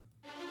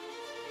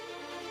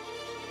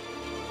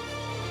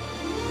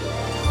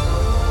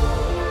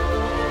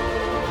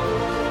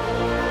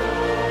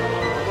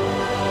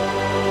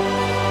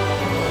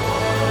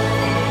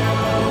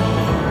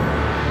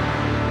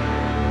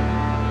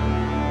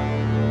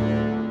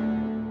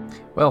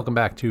Welcome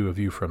back to A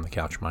View from the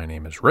Couch. My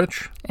name is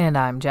Rich. And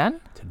I'm Jen.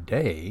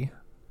 Today,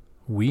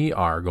 we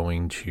are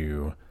going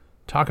to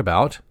talk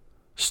about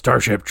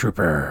Starship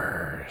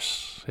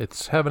Troopers.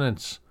 It's having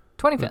its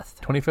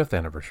 25th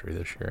anniversary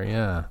this year,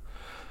 yeah.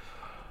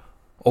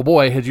 Oh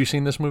boy, had you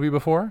seen this movie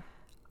before?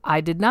 I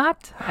did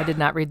not. I did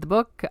not read the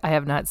book. I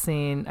have not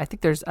seen, I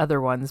think there's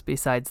other ones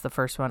besides the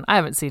first one. I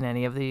haven't seen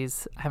any of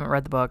these. I haven't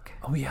read the book.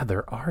 Oh yeah,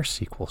 there are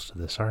sequels to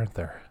this, aren't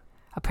there?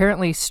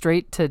 Apparently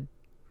straight to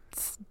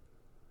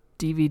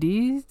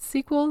DVD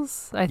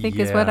sequels, I think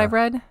is what I've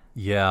read.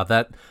 Yeah,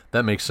 that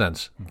makes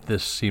sense.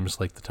 This seems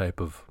like the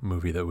type of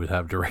movie that would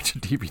have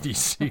direct-to-DVD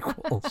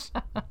sequels.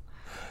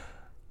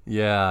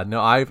 Yeah,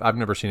 no, I've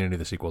never seen any of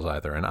the sequels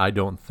either, and I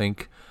don't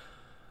think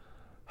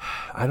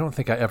I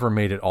ever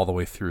made it all the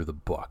way through the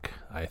book.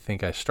 I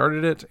think I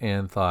started it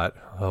and thought,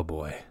 oh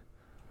boy,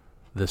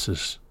 this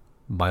is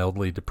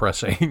mildly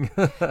depressing.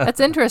 That's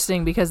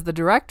interesting because the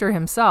director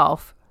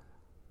himself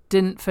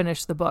didn't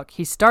finish the book.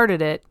 He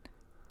started it,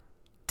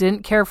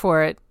 didn't care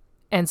for it,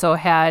 and so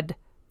had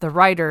the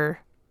writer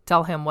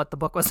tell him what the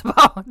book was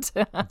about.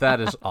 That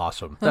is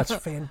awesome. That's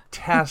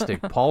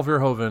fantastic. Paul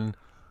Verhoeven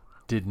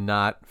did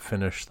not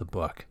finish the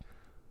book.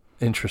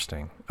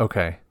 Interesting.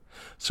 Okay.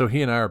 So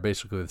he and I are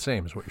basically the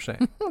same, is what you're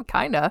saying.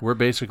 Kinda. We're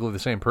basically the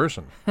same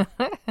person.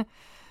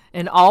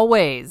 In all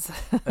ways.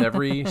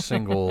 Every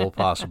single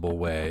possible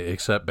way,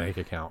 except bank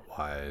account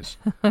wise,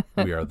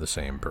 we are the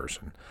same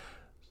person.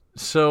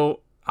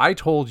 So I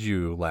told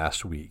you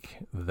last week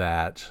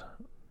that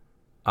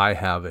I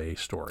have a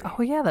story.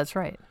 Oh, yeah, that's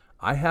right.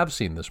 I have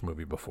seen this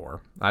movie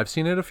before. I've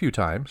seen it a few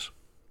times.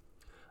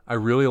 I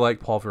really like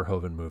Paul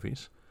Verhoeven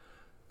movies.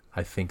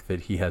 I think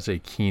that he has a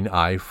keen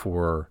eye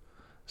for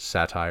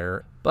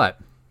satire. But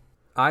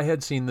I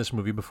had seen this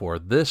movie before.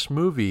 This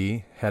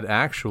movie had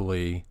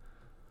actually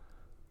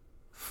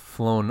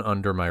flown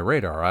under my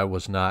radar. I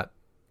was not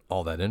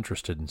all that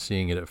interested in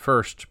seeing it at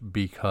first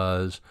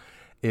because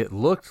it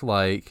looked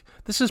like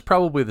this is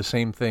probably the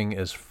same thing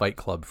as Fight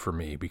Club for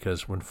me,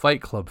 because when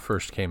Fight Club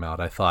first came out,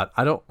 I thought,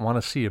 I don't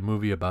want to see a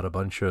movie about a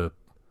bunch of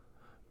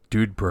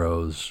dude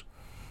bros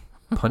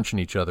punching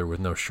each other with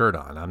no shirt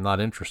on. I'm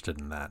not interested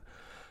in that.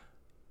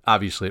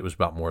 Obviously, it was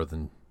about more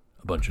than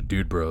a bunch of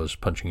dude bros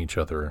punching each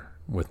other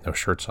with no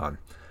shirts on.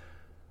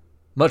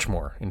 Much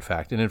more, in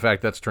fact. And in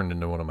fact, that's turned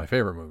into one of my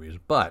favorite movies.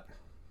 But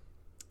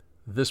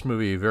this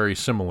movie, very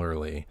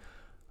similarly,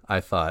 I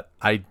thought,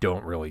 I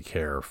don't really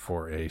care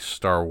for a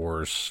Star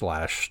Wars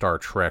 / Star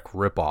Trek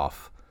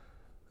ripoff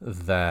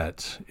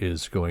that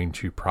is going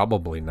to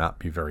probably not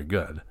be very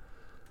good.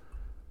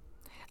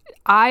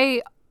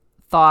 I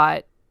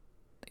thought,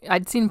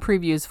 I'd seen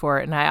previews for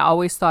it, and I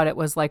always thought it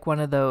was like one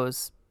of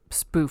those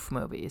spoof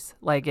movies.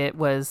 Like it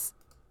was,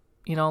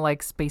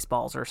 like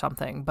Spaceballs or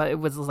something, but it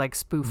was like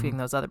spoofing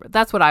those other.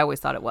 That's what I always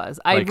thought it was.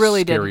 Like I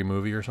really Scary didn't.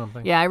 Movie or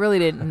something? Yeah, I really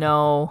didn't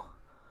know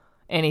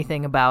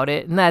anything about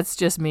it, and that's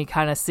just me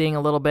kind of seeing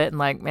a little bit and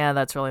like, man,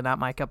 that's really not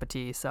my cup of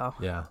tea. So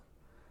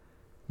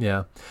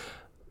yeah.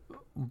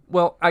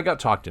 Well, I got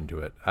talked into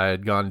it. I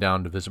had gone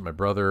down to visit my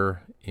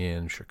brother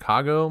in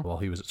Chicago while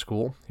he was at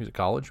school. He was at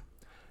college,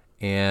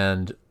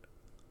 and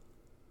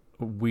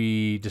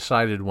we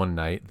decided one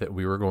night that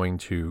we were going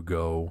to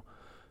go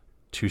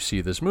to see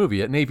this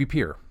movie at Navy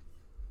Pier.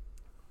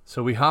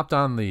 So we hopped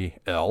on the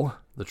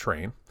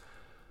train.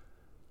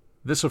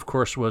 This, of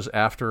course, was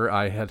after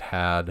I had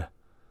had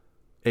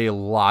a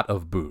lot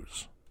of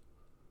booze.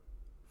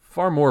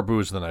 Far more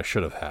booze than I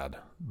should have had,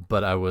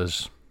 but I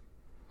was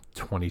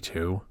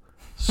 22,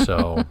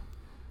 so...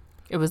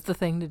 It was the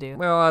thing to do.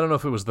 Well, I don't know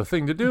if it was the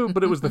thing to do,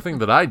 but it was the thing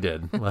that I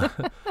did.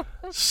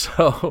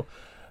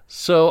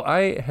 So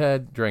I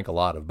had drank a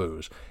lot of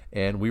booze,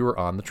 and we were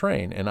on the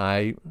train, and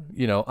I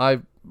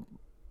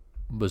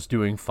was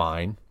doing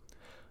fine,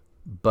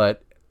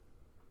 but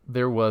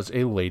there was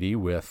a lady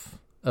with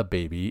a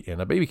baby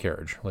in a baby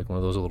carriage, like one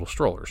of those little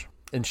strollers.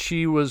 And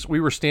we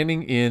were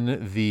standing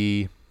in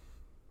the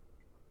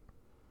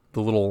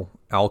little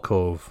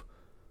alcove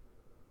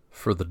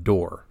for the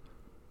door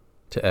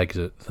to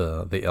exit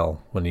the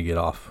L when you get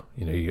off.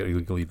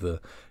 You leave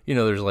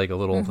there's like a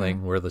little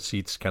thing where the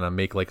seats kind of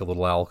make like a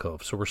little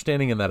alcove. So we're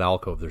standing in that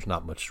alcove. There's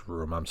not much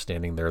room. I'm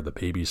standing there. The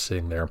baby's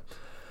sitting there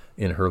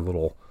in her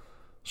little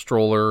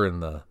stroller,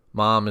 and the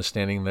mom is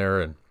standing there,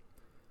 and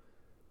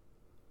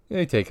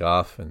they take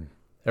off, and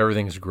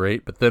everything's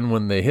great. But then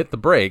when they hit the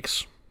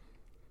brakes,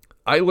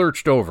 I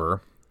lurched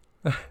over,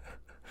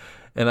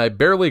 and I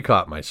barely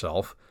caught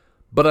myself,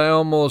 but I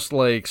almost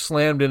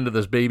slammed into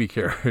this baby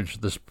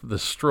carriage, this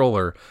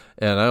stroller,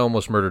 and I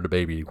almost murdered a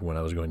baby when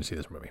I was going to see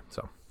this movie.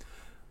 So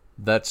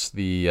that's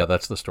the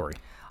story.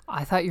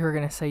 I thought you were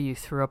going to say you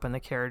threw up in the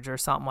carriage or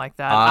something like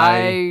that.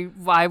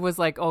 I was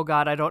like, oh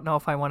God, I don't know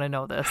if I want to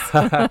know this.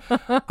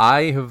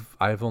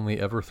 I've only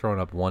ever thrown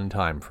up one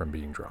time from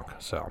being drunk.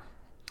 So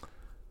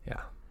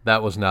yeah,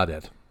 that was not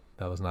it.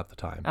 That was not the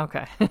time.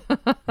 Okay.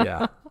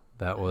 Yeah.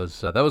 That was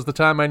the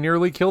time I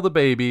nearly killed a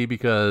baby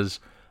because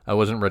I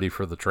wasn't ready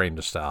for the train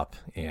to stop,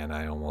 and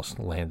I almost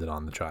landed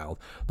on the child.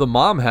 The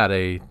mom had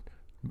a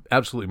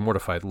absolutely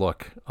mortified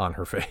look on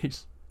her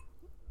face.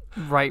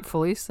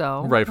 Rightfully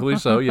so. Rightfully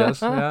so,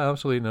 yes. Yeah,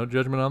 absolutely. No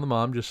judgment on the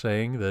mom, just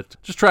saying that,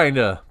 just trying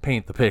to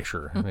paint the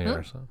picture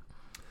there. So.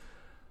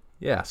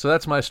 Yeah, so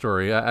that's my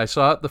story. I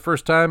saw it the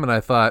first time and I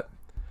thought,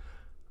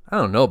 I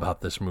don't know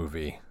about this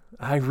movie.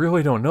 I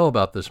really don't know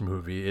about this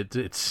movie.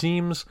 It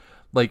seems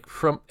like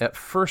at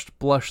first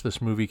blush,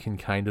 this movie can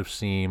kind of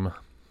seem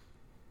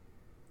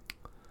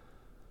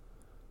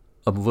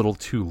a little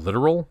too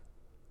literal.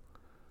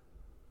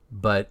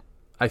 But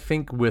I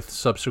think with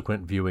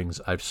subsequent viewings,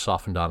 I've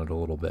softened on it a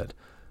little bit.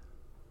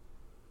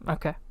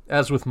 Okay.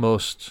 As with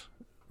most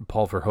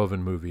Paul Verhoeven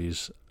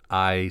movies,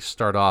 I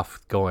start off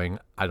going,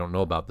 I don't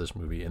know about this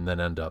movie, and then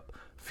end up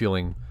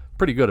feeling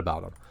pretty good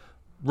about them.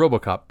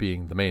 RoboCop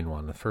being the main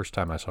one. The first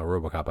time I saw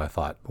RoboCop, I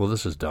thought, well,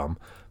 this is dumb.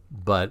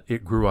 But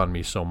it grew on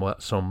me so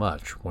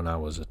much when I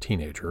was a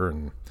teenager,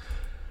 and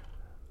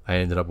I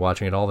ended up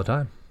watching it all the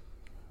time.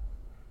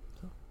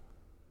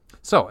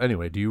 So,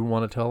 anyway, do you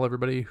want to tell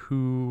everybody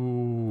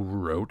who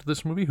wrote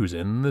this movie, who's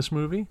in this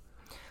movie?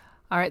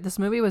 All right, this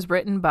movie was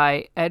written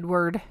by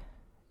Edward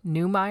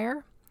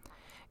Neumeier,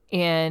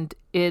 and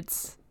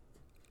it's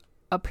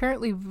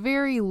apparently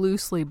very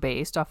loosely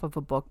based off of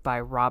a book by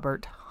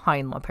Robert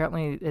Heinlein.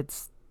 Apparently,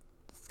 it's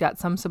got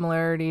some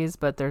similarities,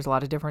 but there's a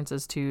lot of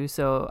differences too,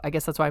 so I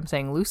guess that's why I'm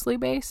saying loosely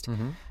based.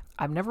 Mm-hmm.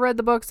 I've never read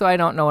the book, so I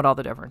don't know what all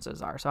the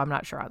differences are, so I'm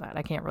not sure on that.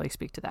 I can't really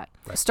speak to that.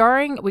 Right.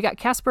 Starring, we got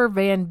Casper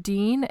Van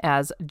Dien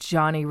as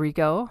Johnny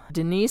Rico,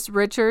 Denise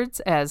Richards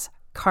as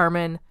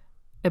Carmen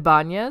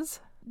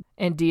Ibanez,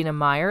 and Dina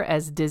Meyer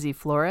as Dizzy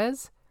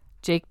Flores,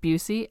 Jake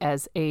Busey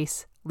as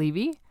Ace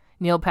Levy,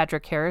 Neil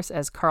Patrick Harris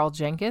as Carl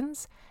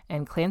Jenkins,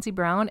 and Clancy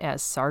Brown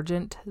as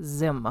Sergeant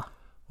Zim.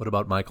 What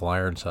about Michael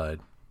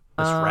Ironside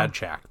as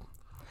Radchak?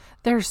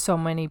 There's so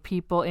many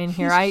people in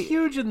here. He's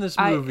huge in this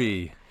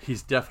movie.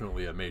 He's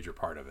definitely a major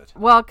part of it.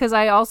 Well, because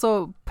I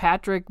also,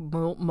 Patrick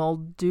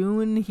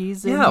Muldoon,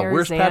 he's in here. Yeah,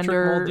 where's Xander?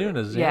 Patrick Muldoon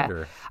as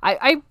Xander? Yeah.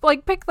 I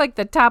picked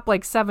the top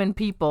 7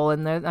 people,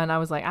 and I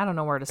was like, I don't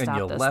know where to stop this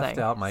thing. And you left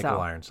out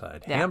Michael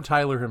Ironside. Yeah. Ham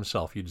Tyler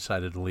himself you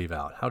decided to leave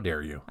out. How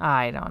dare you?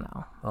 I don't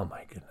know. Oh,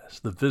 my goodness.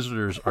 The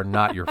visitors are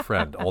not your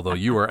friend, although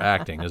you are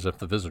acting as if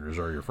the visitors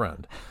are your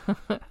friend.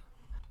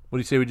 What do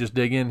you say we just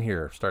dig in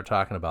here, start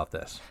talking about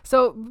this?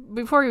 So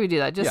before we do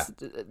that,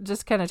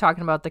 just kind of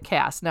talking about the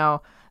cast.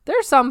 Now,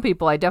 there's some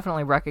people I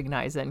definitely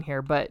recognize in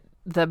here, but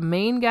the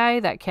main guy,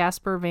 that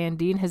Casper Van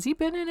Dien, has he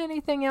been in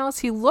anything else?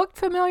 He looked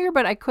familiar,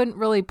 but I couldn't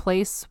really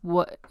place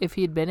if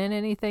he'd been in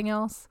anything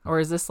else.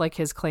 Or is this like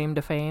his claim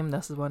to fame?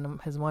 This is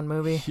his one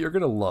movie? You're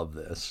going to love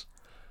this,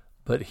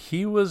 but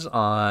he was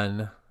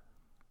on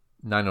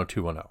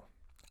 90210.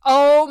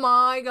 Oh,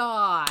 my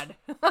God.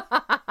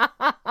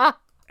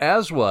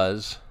 As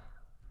was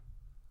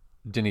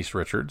Denise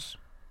Richards,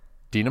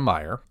 Dina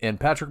Meyer, and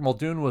Patrick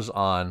Muldoon was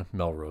on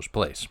Melrose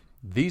Place.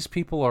 These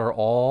people are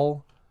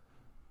all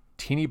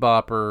teeny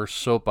bopper,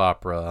 soap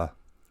opera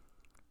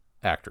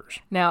actors.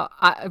 Now,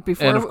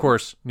 and of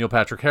course, Neil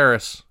Patrick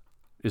Harris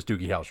is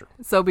Doogie Howser.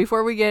 So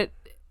before we get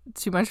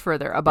too much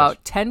further,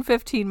 about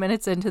 10-15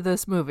 minutes into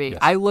this movie,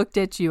 I looked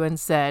at you and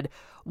said,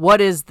 what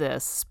is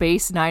this?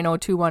 Space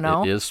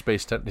 90210? It is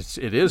Space 10.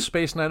 It is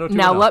Space 90210.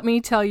 Now, let me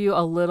tell you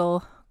a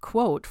little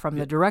quote from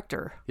the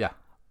director. Yeah.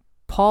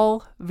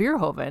 Paul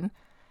Verhoeven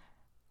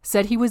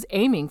said he was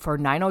aiming for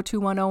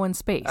 90210 in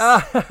space.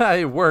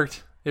 It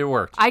worked. It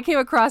worked. I came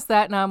across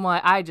that and I'm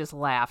like, I just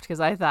laughed because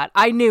I thought,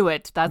 I knew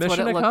it. That's what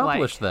it looked like. Mission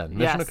accomplished then.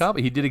 Mission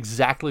accomplished. He did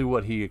exactly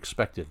what he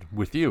expected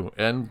with you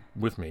and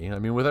with me. I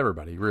mean, with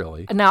everybody,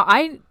 really. Now,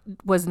 I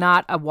was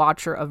not a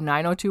watcher of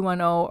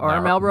 90210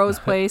 or Melrose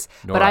Place,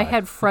 but I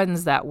had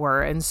friends that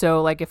were. And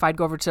so, if I'd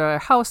go over to their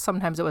house,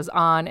 sometimes it was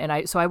on, and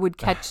I would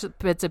catch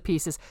bits and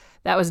pieces.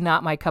 That was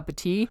not my cup of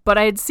tea. But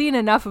I had seen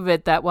enough of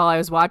it that while I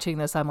was watching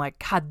this, I'm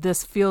like, God,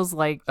 this feels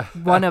like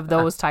one of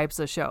those types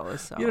of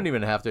shows. So. You don't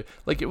even have to.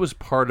 It was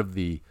part of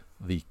the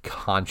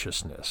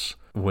consciousness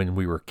when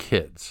we were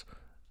kids.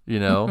 You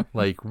know?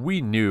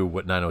 We knew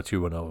what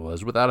 90210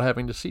 was without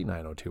having to see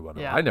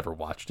 90210. Yeah. I never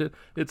watched it.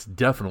 It's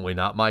definitely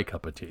not my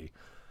cup of tea.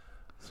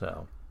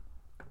 So,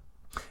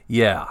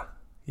 yeah.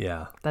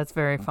 That's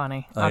very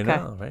funny. I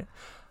know, right?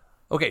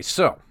 Okay,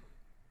 so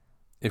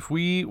if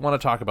we want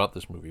to talk about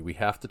this movie, we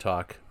have to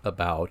talk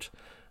about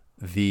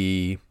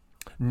the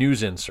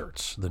news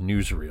inserts, the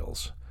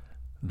newsreels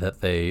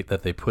that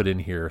they put in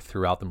here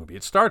throughout the movie.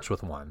 It starts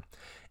with one,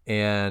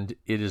 and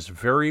it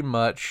very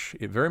much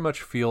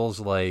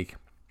feels like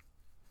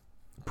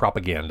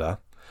propaganda,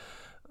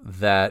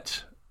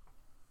 that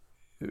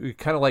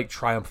kind of like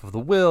Triumph of the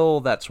Will,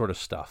 that sort of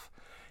stuff.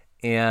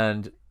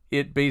 And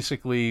it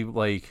basically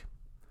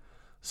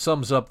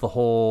sums up the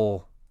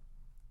whole,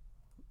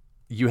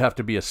 you have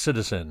to be a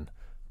citizen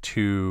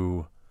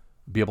to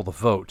be able to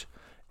vote,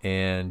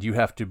 and you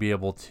have to be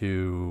able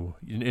to,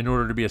 in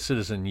order to be a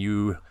citizen,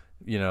 you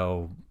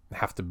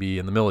have to be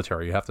in the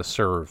military. You have to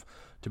serve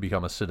to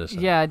become a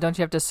citizen. Yeah, don't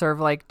you have to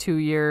serve 2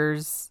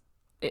 years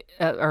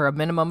or a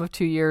minimum of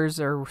 2 years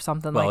or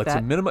something Well, like it's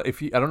that? a minimum.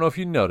 I don't know if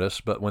you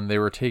noticed, but when they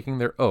were taking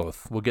their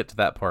oath, we'll get to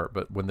that part.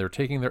 But when they're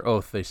taking their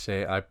oath, they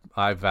say,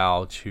 "I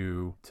vow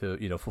to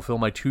fulfill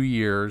my 2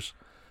 years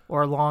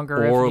Or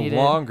longer or if needed.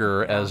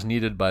 longer Yeah. as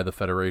needed by the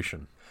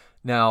Federation."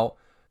 Now,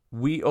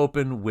 we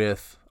open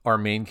with our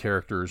main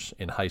characters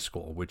in high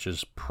school, which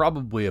is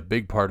probably a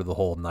big part of the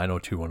whole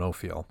 90210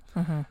 feel.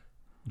 Mm-hmm.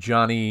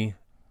 Johnny,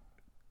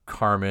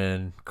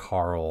 Carmen,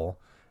 Carl,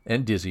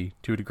 and Dizzy,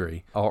 to a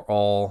degree, are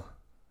all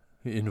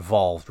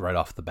involved right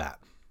off the bat.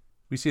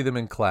 We see them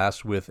in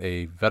class with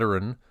a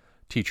veteran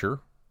teacher,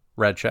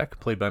 Radchek,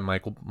 played by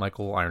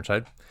Michael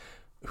Ironside,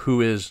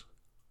 who is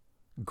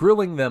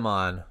grilling them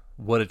on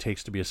what it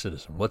takes to be a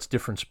citizen. What's the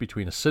difference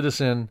between a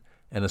citizen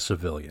and a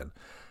civilian?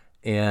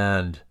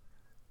 And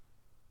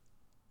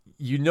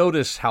you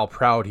notice how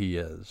proud he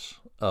is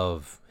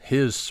of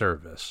his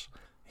service.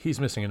 He's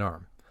missing an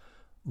arm.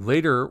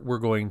 Later, we're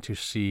going to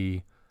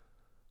see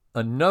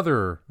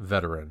another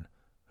veteran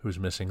who's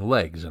missing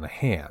legs and a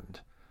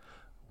hand.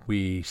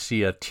 We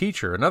see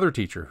another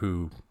teacher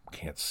who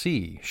can't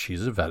see.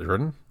 She's a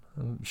veteran.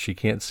 She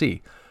can't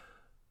see.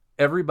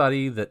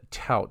 Everybody that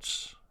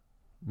touts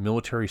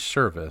military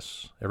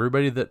service,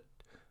 everybody that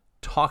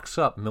talks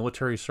up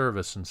military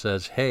service and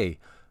says, hey,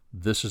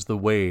 this is the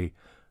way,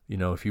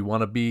 if you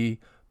want to be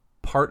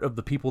part of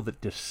the people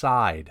that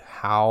decide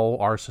how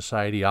our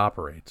society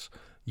operates,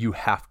 you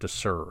have to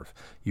serve.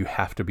 You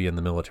have to be in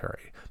the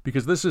military.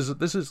 Because this is,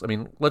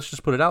 let's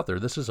just put it out there.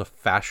 This is a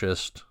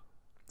fascist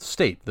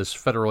state. This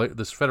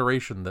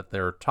federation that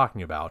they're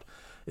talking about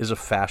is a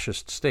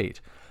fascist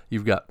state.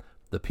 You've got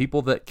the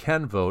people that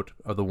can vote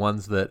are the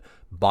ones that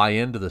buy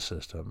into the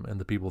system, and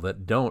the people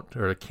that don't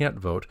or can't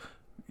vote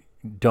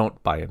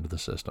don't buy into the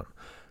system.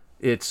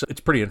 It's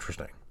pretty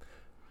interesting.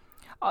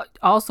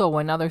 Also,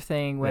 another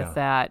thing with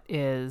that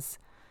is,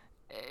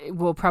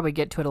 we'll probably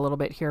get to it a little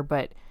bit here,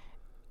 but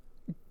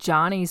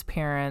Johnny's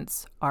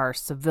parents are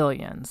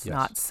civilians,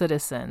 not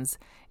citizens.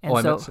 And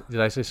did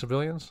I say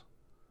civilians?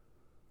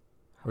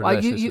 Or did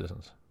I say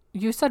citizens?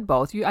 You said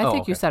both. I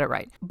think okay. you said it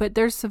right. But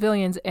there's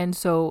civilians, and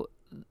so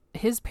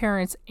his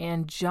parents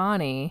and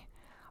Johnny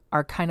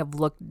are kind of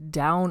looked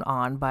down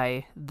on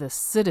by the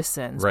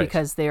citizens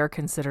because they are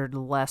considered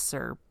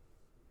lesser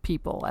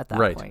people at that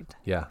point.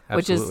 Yeah,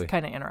 absolutely. Which is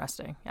kind of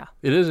interesting. Yeah,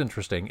 it is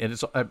interesting, and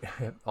it's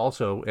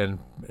also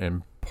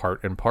and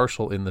part and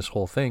parcel in this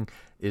whole thing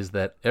is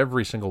that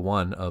every single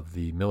one of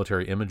the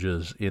military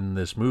images in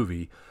this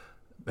movie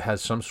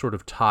has some sort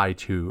of tie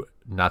to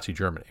Nazi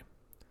Germany.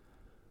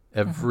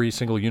 Every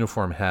single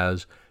uniform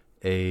has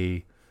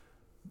a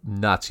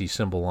Nazi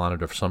symbol on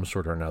it of some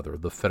sort or another.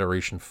 The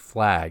Federation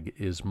flag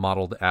is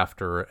modeled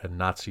after a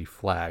Nazi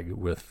flag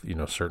with,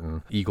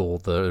 certain eagle.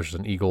 There's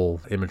an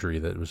eagle imagery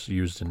that was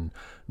used in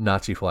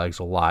Nazi flags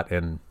a lot,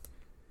 and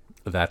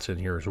that's in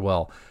here as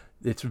well.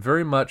 It's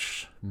very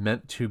much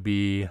meant to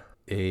be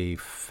a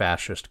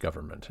fascist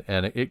government,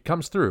 and it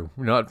comes through.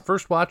 At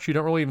first watch, you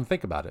don't really even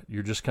think about it.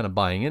 You're just kind of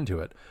buying into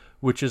it,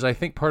 which is, I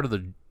think, part of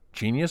the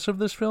genius of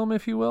this film,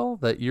 if you will,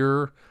 that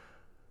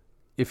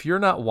if you're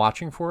not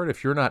watching for it,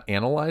 if you're not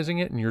analyzing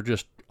it, and you're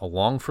just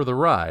along for the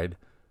ride,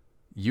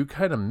 you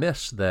kind of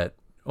miss that,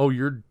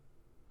 you're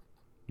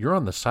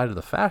on the side of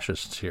the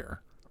fascists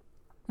here.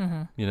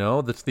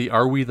 Mm-hmm. That's the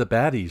 "are we the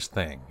baddies"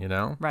 thing,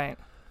 Right.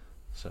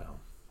 So,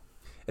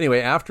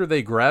 anyway, after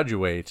they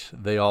graduate,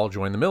 they all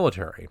join the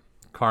military.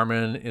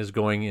 Carmen is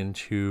going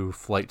into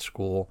flight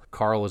school.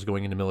 Carl is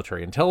going into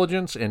military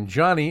intelligence. And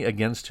Johnny,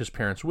 against his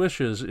parents'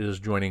 wishes, is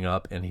joining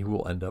up, and he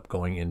will end up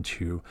going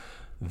into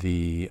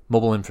the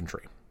mobile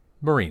infantry,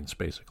 Marines,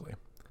 basically.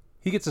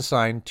 He gets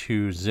assigned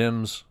to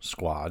Zim's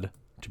squad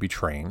to be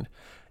trained,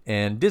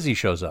 and Dizzy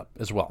shows up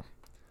as well.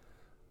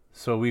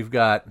 So we've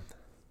got,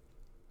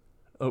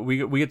 we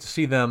get to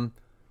see them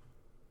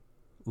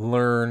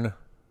learn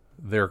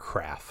their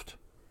craft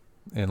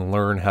and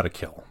learn how to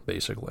kill,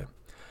 basically.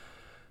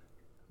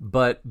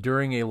 But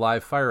during a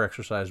live fire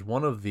exercise,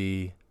 one of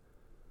the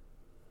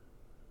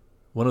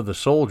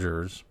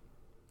soldiers,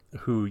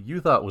 who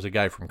you thought was a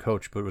guy from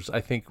Coach, but was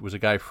a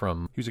guy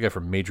from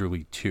Major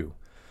League 2,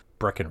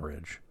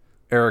 Breckenridge.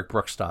 Eric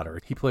Bruckstatter.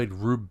 He played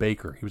Rube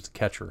Baker. He was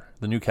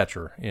the new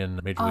catcher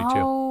in Major League 2.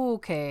 Oh,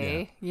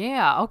 okay.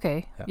 Yeah,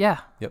 okay. Yeah.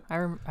 Yep.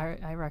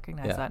 I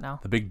recognize that now.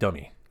 The big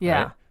dummy.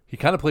 Yeah. Right? He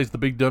kind of plays the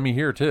big dummy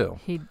here, too.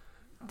 He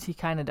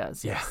kind of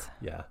does, yes.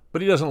 Yeah.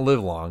 But he doesn't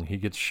live long. He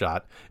gets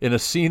shot in a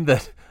scene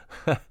that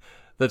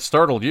that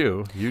startled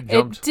you. You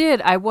jumped. It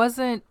did. I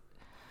wasn't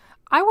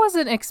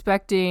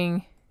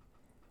expecting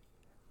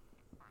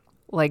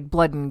like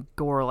blood and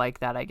gore like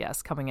that, I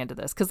guess, coming into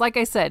this. Because like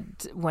I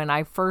said, when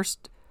I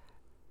first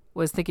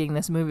was thinking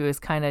this movie was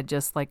kind of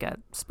just like a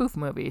spoof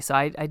movie, so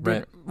I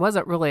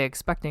wasn't really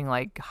expecting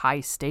like high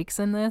stakes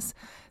in this.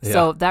 Yeah.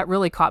 So that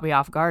really caught me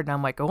off guard, and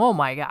I'm like, oh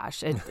my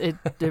gosh, it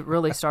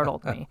really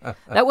startled me.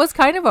 That was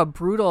kind of a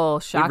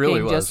brutal, shocking,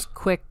 really just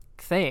quick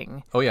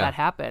thing that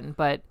happened,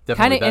 but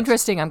kind of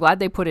interesting. I'm glad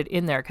they put it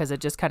in there because it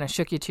just kind of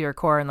shook you to your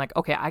core and like,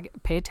 okay, I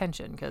pay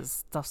attention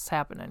because stuff's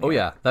happening. Oh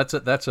yeah, that's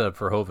a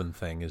Verhoeven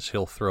thing. Is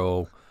he'll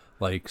throw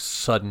like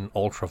sudden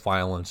ultra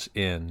violence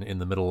in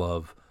the middle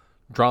of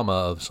drama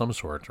of some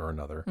sort or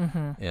another.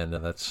 And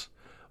that's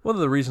one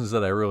of the reasons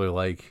that I really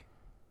like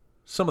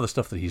some of the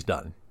stuff that he's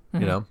done, you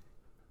know?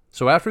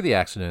 So after the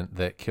accident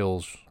that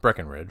kills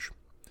Breckenridge,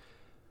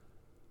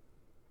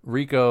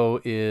 Rico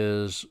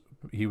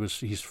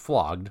he's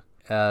flogged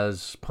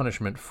as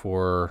punishment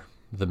for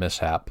the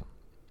mishap.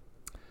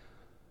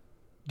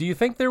 Do you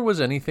think there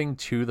was anything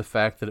to the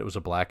fact that it was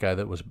a black guy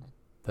that was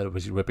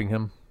whipping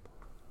him?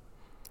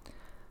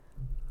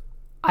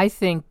 I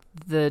think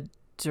the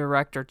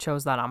director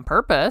chose that on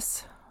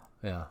purpose.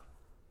 Yeah.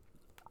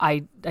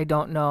 I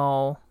don't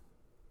know.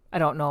 I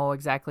don't know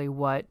exactly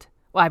what.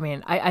 Well, I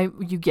mean,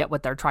 you get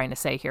what they're trying to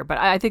say here, but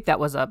I think that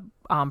was a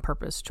on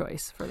purpose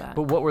choice for that.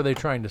 But what were they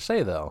trying to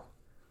say though?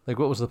 Like,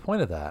 what was the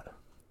point of that?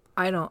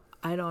 I don't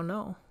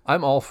know.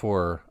 I'm all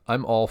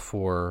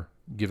for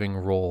giving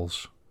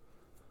roles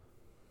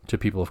to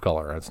people of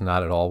color. That's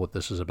not at all what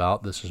this is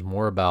about. This is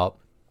more about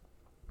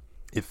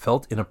it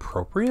felt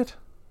inappropriate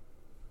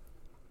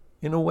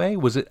in a way.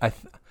 Was it?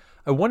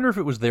 I wonder if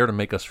it was there to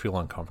make us feel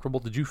uncomfortable.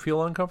 Did you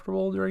feel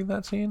uncomfortable during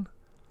that scene?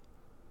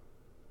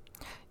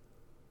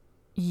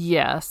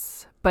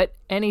 Yes, but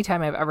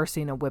anytime I've ever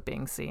seen a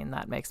whipping scene,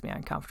 that makes me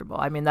uncomfortable.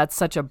 I mean, that's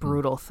such a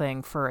brutal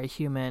thing for a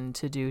human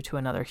to do to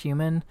another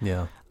human.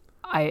 Yeah.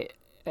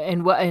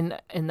 And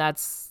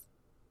that's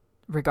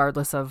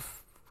regardless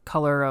of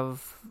color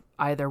of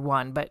either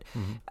one, but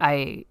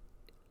I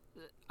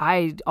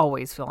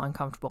always feel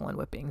uncomfortable in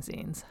whipping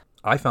scenes.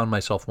 I found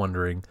myself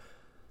wondering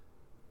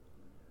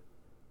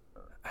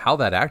how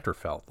that actor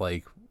felt.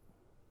 Like,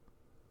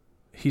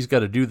 he's got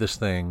to do this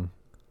thing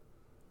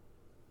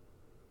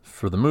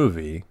for the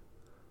movie,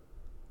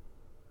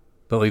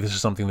 but like this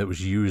is something that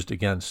was used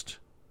against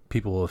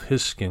people of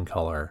his skin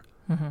color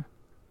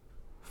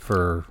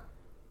for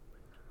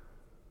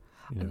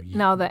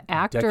now the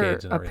actor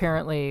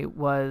apparently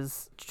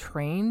was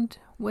trained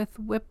with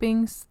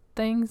whipping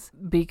things,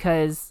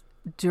 because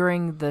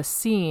during the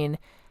scene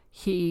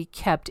he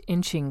kept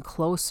inching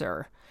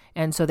closer,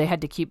 and so they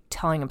had to keep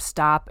telling him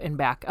stop and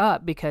back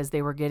up because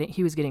he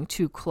was getting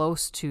too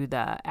close to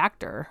the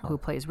actor who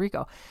plays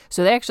Rico.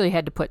 So they actually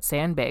had to put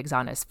sandbags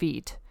on his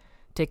feet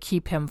to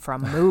keep him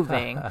from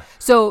moving.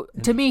 So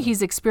to me,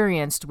 he's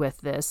experienced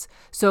with this.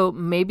 So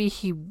maybe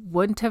he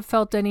wouldn't have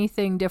felt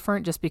anything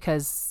different just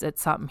because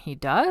it's something he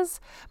does.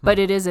 But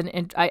it is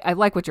I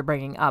like what you're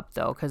bringing up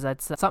though, because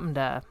that's something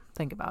to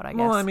think about, I guess.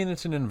 Well, I mean,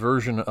 it's an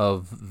inversion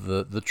of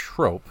the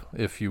trope,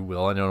 if you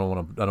will. I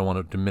don't want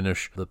to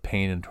diminish the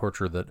pain and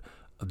torture that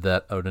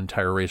an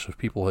entire race of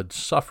people had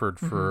suffered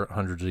for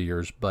hundreds of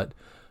years, but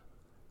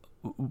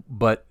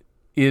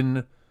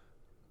in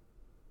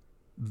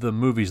the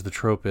movies, the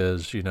trope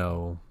is,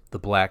 the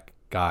black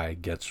guy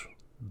gets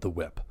the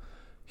whip.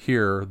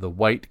 Here, the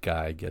white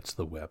guy gets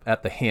the whip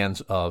at the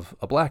hands of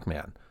a black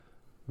man,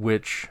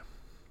 which,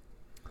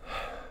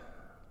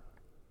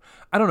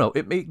 I don't know.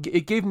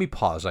 It gave me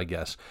pause, I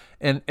guess.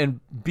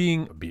 And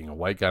being a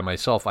white guy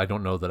myself, I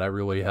don't know that I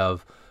really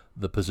have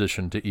the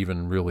position to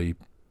even really,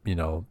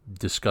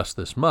 discuss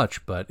this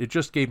much, but it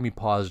just gave me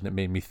pause, and it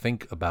made me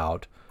think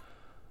about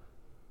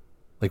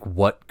like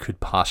what could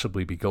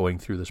possibly be going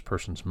through this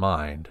person's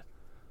mind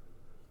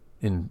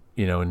in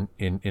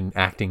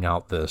acting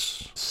out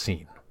this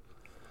scene.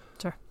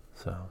 Sure.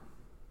 So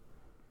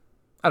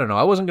I don't know.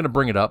 I wasn't going to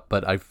bring it up,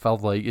 but I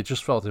felt like it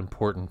just felt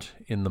important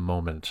in the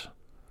moment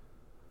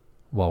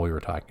while we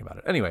were talking about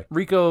it. Anyway,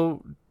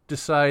 Rico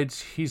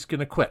decides he's going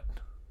to quit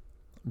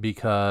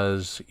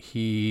because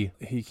he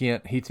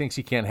thinks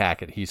he can't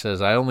hack it. He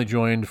says, I only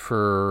joined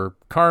for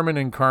Carmen,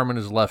 and Carmen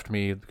has left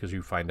me, because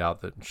you find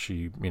out that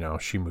she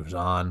moves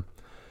on.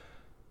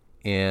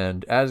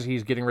 And as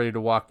he's getting ready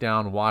to walk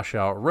down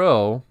Washout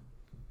Row,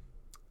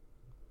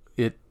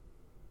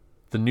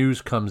 the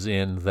news comes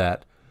in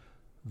that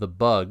the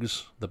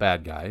Bugs, the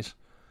bad guys,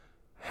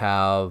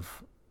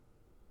 have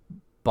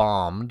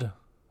bombed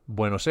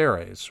Buenos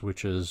Aires,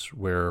 which is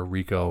where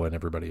Rico and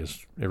everybody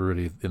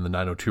in the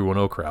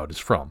 90210 crowd is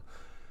from.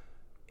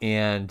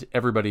 And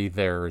everybody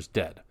there is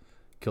dead.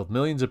 Killed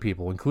millions of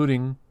people,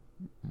 including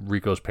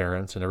Rico's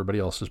parents and everybody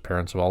else's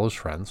parents of all his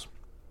friends.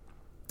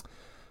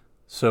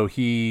 So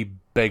he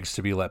begs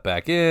to be let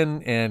back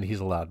in, and he's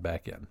allowed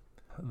back in.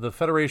 The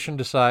Federation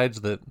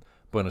decides that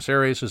Buenos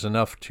Aires is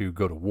enough to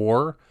go to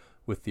war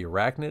with the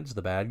Arachnids,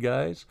 the bad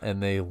guys,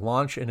 and they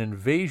launch an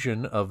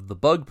invasion of the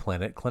bug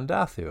planet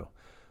Klendathu,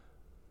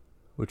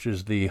 which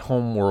is the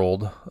home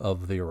world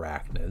of the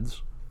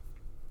Arachnids.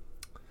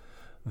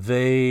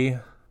 They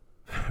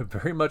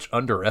very much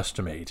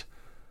underestimate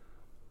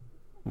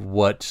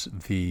what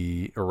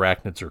the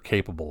Arachnids are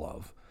capable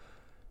of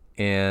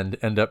and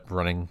end up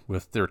running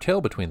with their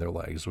tail between their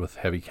legs with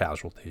heavy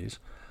casualties.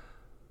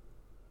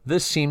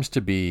 This seems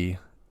to be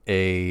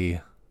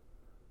a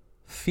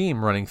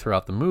theme running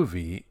throughout the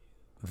movie,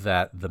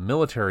 that the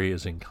military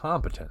is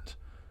incompetent.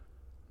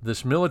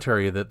 This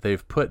military that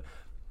they've put...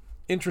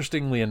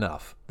 Interestingly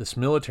enough, this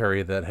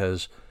military that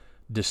has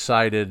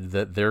decided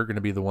that they're going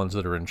to be the ones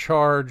that are in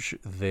charge,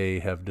 they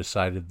have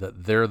decided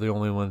that they're the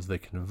only ones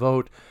that can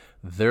vote,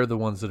 They're the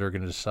ones that are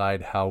going to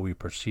decide how we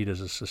proceed as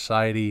a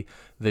society.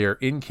 They are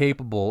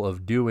incapable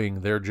of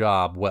doing their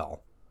job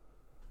well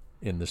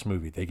in this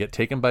movie. They get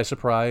taken by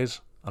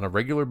surprise on a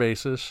regular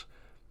basis.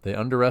 They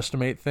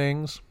underestimate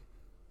things.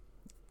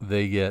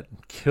 They get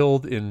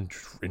killed in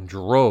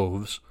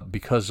droves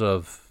because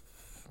of,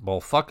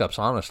 well, fuck-ups,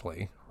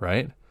 honestly,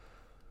 right?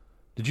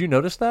 Did you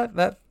notice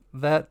that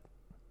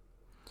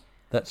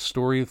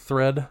story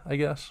thread, I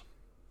guess?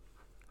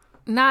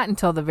 Not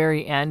until the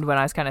very end when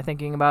I was kind of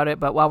thinking about it,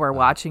 but while we're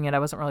watching it, I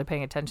wasn't really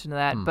paying attention to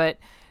that. But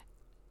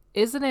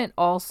isn't it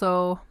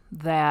also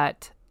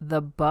that the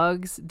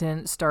bugs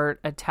didn't start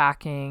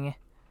attacking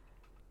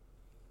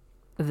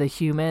the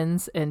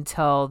humans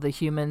until the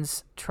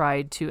humans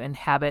tried to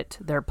inhabit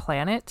their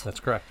planet? That's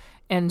correct.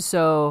 And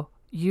so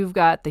you've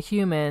got the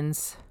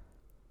humans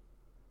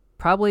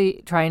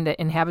probably trying to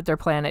inhabit their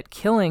planet,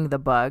 killing the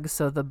bugs.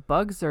 So the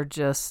bugs are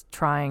just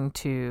trying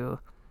to,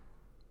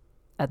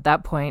 at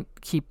that point,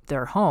 keep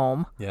their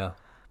home. Yeah.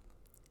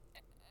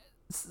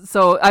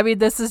 So, I mean,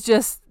 this is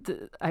just,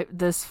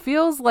 this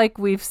feels like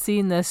we've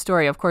seen this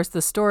story. Of course,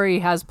 the story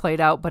has played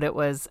out, but it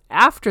was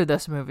after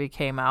this movie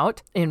came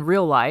out in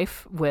real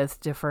life with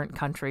different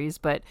countries.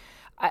 But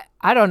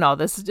I don't know.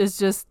 This is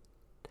just,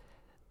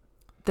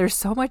 there's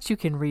so much you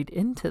can read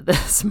into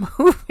this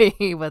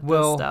movie with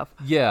this stuff.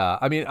 Yeah.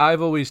 I mean,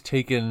 I've always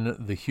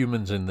taken the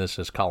humans in this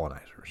as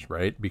colonizers,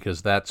 right?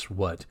 Because that's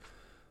what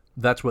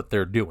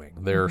they're doing.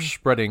 They're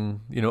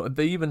spreading,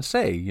 they even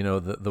say,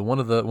 the one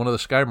of the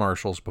sky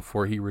marshals,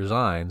 before he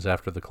resigns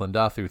after the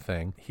Klendathu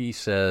thing, he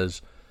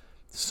says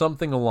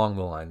something along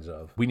the lines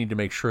of, we need to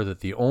make sure that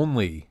the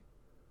only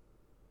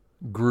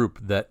group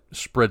that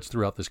spreads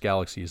throughout this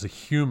galaxy is a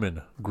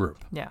human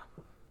group. Yeah.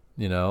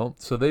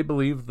 So they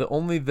believe that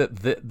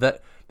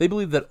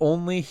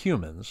only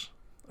humans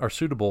are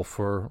suitable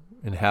for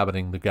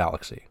inhabiting the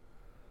galaxy,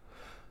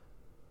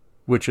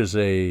 which is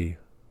it's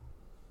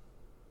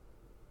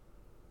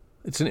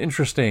an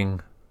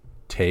interesting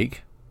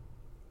take.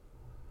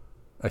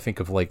 I think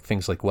of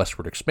things like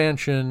westward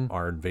expansion,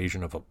 our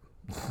invasion of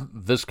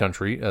this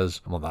country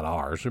as, well, not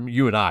ours. I mean,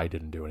 you and I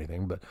didn't do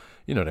anything, but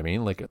you know what I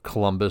mean? Like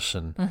Columbus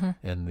and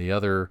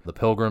the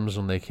Pilgrims,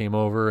 when they came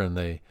over and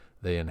they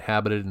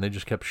inhabited, and they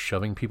just kept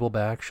shoving people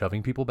back.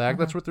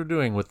 That's what they're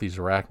doing with these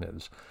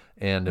arachnids.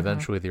 And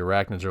eventually the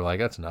arachnids are like,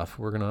 that's enough.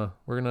 We're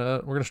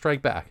gonna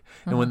strike back.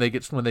 And when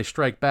they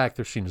strike back,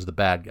 they're seen as the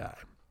bad guy.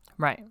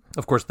 Right.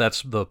 Of course,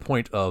 that's the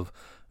point of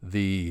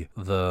the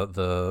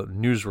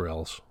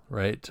newsreels,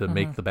 right? To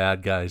make the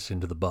bad guys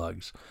into the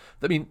bugs.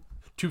 I mean,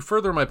 to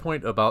further my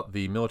point about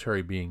the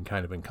military being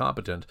kind of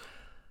incompetent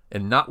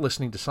and not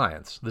listening to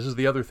science, this is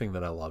the other thing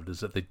that I loved, is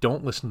that they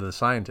don't listen to the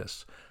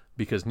scientists.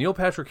 Because Neil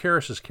Patrick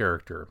Harris's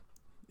character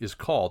is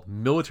called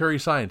military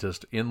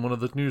scientist in one of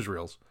the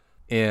newsreels,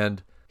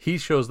 and he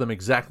shows them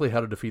exactly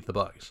how to defeat the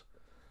bugs.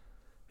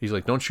 He's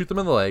like, don't shoot them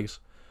in the legs,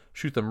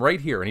 shoot them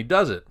right here. And he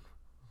does it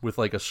with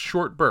a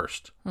short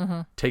burst,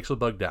 takes the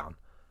bug down.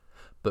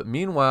 But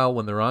meanwhile,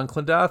 when they're on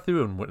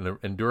Klendathu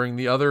and during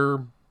the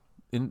other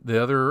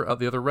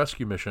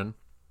rescue mission,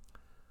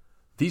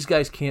 these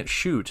guys can't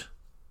shoot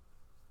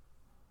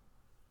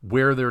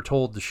where they're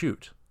told to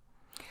shoot.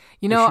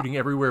 They're shooting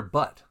everywhere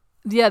but.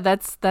 Yeah,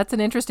 that's an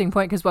interesting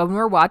point, because when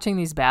we're watching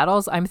these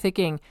battles, I'm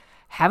thinking,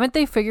 haven't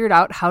they figured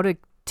out how to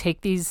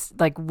take these,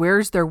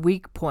 where's their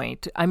weak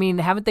point? I mean,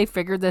 haven't they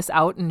figured this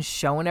out and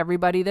shown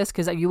everybody this?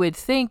 Because you would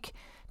think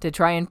to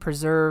try and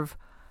preserve,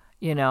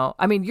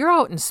 I mean, you're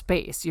out in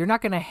space. You're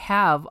not going to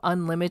have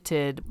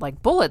unlimited,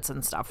 bullets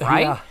and stuff,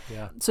 right?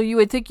 Yeah. So you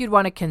would think you'd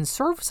want to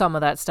conserve some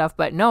of that stuff,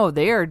 but no,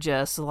 they are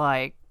just,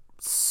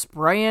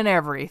 spraying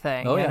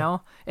everything,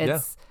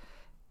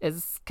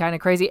 It's kind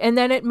of crazy. And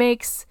then it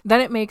makes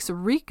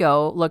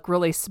Rico look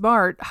really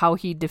smart, how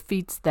he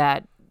defeats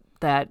that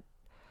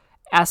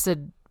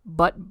acid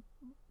butt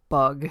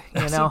bug,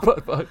 Acid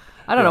butt bug.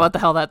 I don't know what the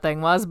hell that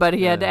thing was, but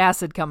he had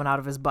acid coming out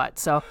of his butt.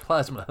 So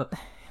plasma.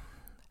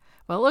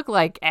 Well, it looked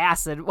like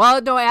acid.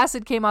 Well, no,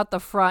 acid came out the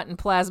front and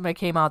plasma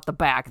came out the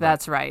back. Right.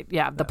 That's right.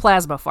 Yeah, the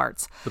plasma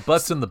farts. The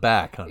butt's in the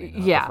back, honey,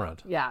 not the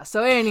front. Yeah.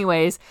 So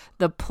anyways,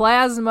 the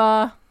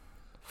plasma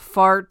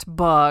fart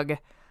bug,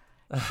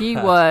 how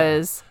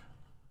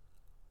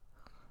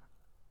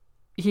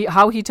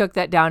he took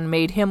that down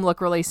made him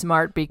look really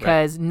smart,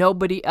 because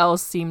nobody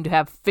else seemed to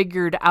have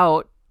figured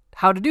out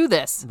how to do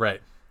this.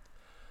 Right.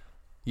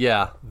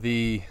 Yeah.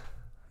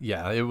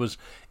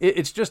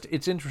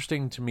 It's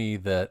interesting to me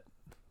that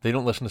they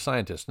don't listen to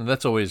scientists, and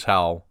that's always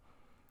how.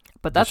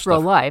 But that's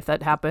real life.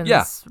 That happens.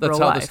 Yeah, that's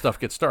how life. this stuff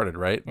gets started,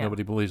 right? Yeah.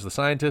 Nobody believes the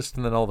scientists,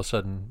 and then all of a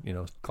sudden,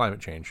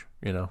 climate change,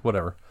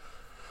 whatever.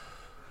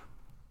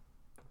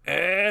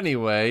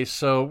 Anyway,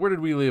 so where did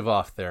we leave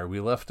off there?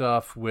 We left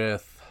off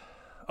with,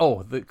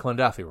 the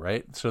Klendathu,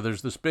 right? So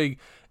there's this big.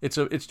 It's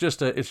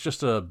just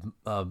a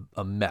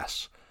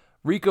mess.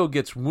 Rico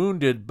gets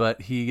wounded,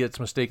 but he gets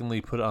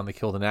mistakenly put on the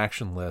killed in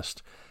action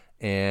list,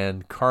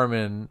 and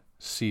Carmen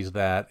sees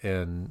that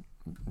and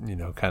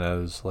kind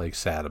of is like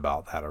sad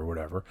about that or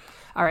whatever.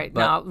 All right,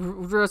 now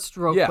just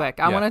real quick,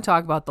 I want to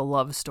talk about the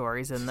love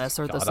stories in this,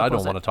 or God, the I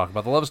don't want to talk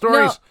about the love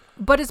stories.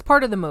 No, but it's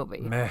part of the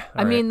movie. Meh,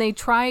 I mean, they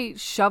try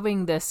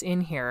shoving this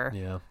in here.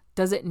 Yeah.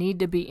 Does it need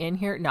to be in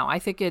here? No, I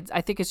think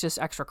it's just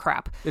extra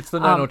crap. It's the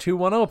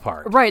 90210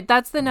 part. Right,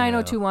 that's the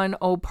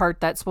 90210 part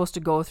that's supposed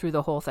to go through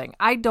the whole thing.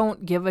 I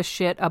don't give a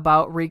shit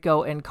about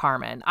Rico and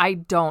Carmen. I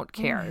don't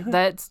care.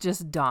 That's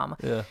just dumb.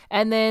 Yeah.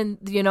 And then,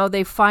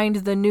 they find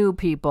the new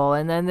people,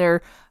 and then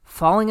they're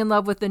falling in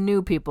love with the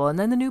new people, and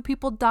then the new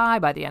people die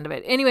by the end of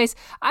it. Anyways,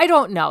 I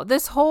don't know.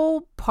 This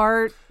whole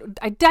part,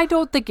 I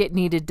don't think it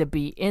needed to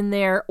be in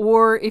there,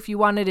 or if you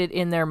wanted it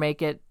in there,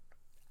 make it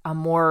a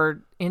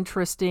more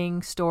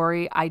interesting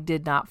story. I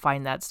did not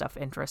find that stuff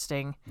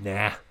interesting.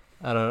 Nah,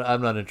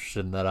 I'm not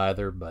interested in that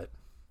either, but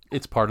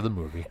it's part of the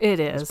movie.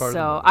 It is.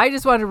 So I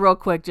just wanted to real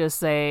quick just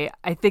say,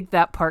 I think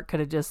that part could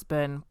have just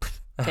been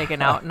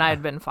taken out and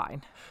I'd been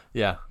fine.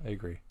 Yeah, I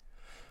agree.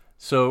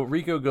 So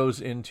Rico goes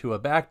into a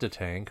Bacta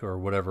tank, or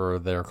whatever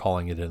they're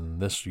calling it in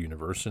this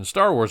universe. In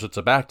Star Wars, it's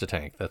a Bacta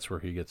tank. That's where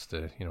he gets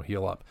to,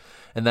 heal up.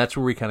 And that's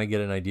where we kind of get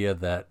an idea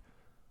that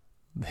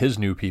his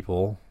new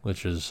people,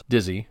 which is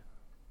Dizzy,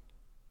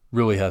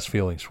 really has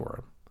feelings for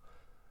him.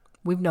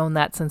 We've known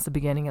that since the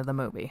beginning of the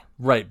movie.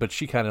 Right, but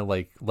she kind of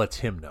lets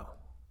him know.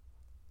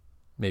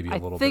 Maybe a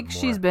little bit more. I think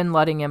she's been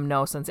letting him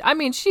know since... I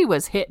mean, she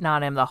was hitting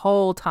on him the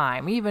whole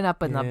time, even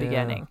up in the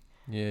beginning.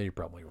 Yeah, you're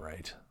probably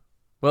right.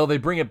 Well, they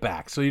bring it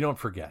back, so you don't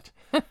forget.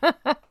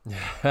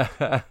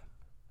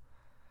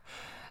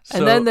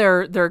 And then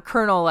their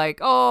colonel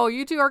oh,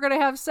 you two are going to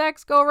have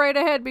sex? Go right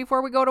ahead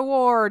before we go to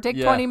war.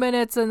 Take 20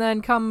 minutes and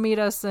then come meet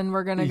us and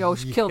we're going to go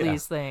kill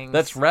these things.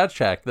 That's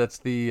Radchak. That's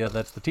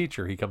the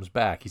teacher. He comes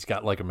back. He's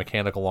got a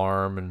mechanical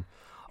arm and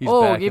he's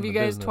back give in you the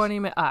guys business. 20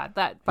 minutes.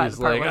 He's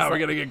like, we're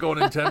going to get going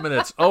in 10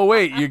 minutes. Oh,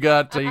 wait, you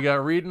got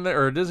Reed in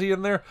there or Dizzy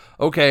in there?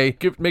 Okay,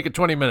 make it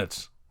 20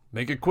 minutes.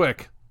 Make it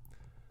quick.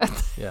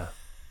 Yeah.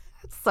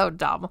 It's so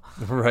dumb.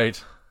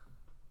 Right.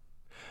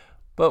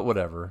 But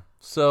whatever.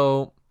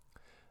 So...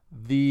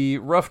 the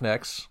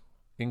Roughnecks,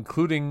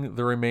 including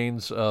the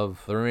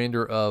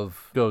remainder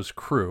of Go's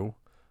crew,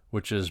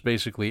 which is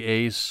basically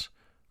Ace,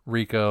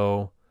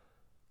 Rico,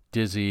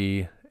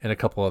 Dizzy, and a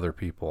couple other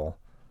people,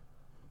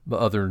 the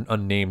other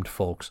unnamed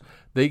folks,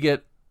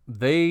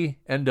 they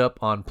end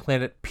up on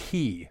Planet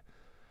P,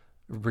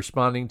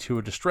 responding to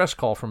a distress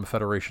call from a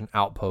Federation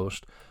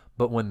outpost.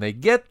 But when they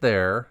get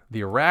there, they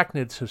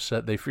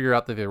figure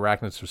out that the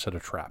arachnids have set a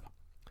trap.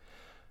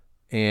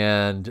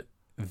 And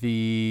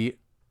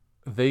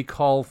they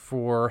call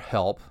for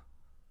help,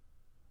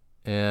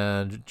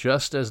 and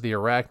just as the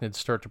arachnids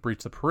start to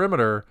breach the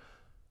perimeter,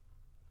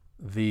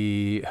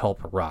 the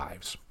help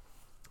arrives.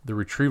 The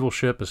retrieval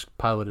ship is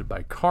piloted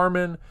by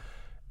Carmen,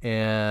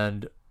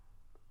 and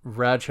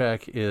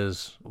Radchak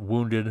is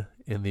wounded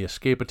in the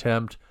escape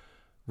attempt.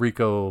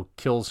 Rico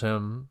kills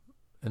him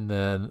and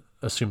then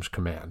assumes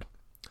command.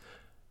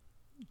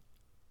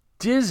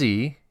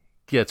 Dizzy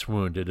gets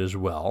wounded as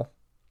well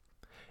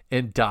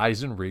and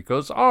dies in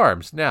Rico's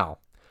arms. Now,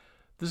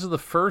 this is the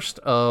first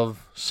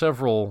of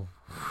several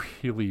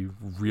really,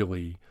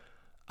 really,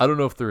 I don't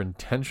know if they're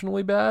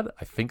intentionally bad.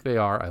 I think they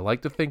are. I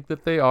like to think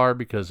that they are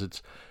because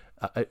it's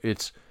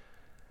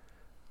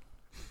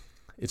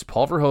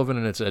Paul Verhoeven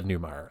and it's Ed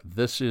Neumeyer.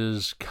 This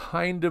is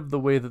kind of the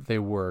way that they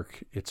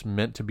work. It's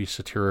meant to be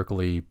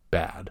satirically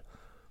bad.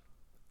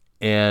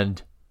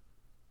 And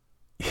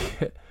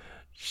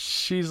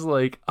she's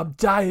like, I'm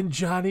dying,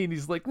 Johnny. And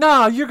he's like,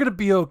 nah, you're going to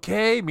be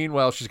okay.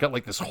 Meanwhile, she's got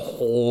this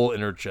hole in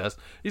her chest.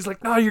 He's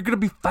like, no, you're going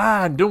to be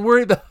fine. Don't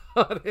worry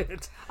about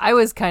it. I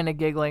was kind of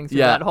giggling through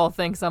that whole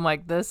thing. So I'm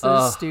like, this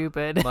is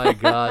stupid. My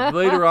God.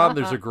 Later on,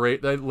 there's a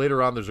great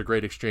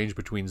exchange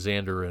between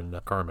Xander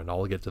and Carmen.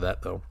 I'll get to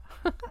that, though,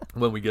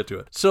 when we get to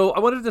it. So I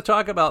wanted to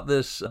talk about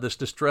this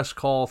distress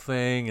call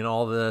thing and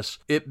all this.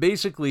 It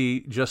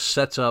basically just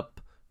sets up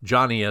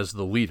Johnny as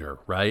the leader,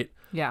 right?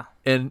 Yeah.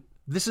 And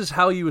this is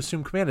how you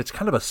assume command. It's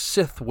kind of a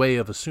Sith way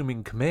of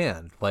assuming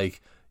command.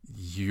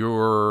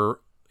 Your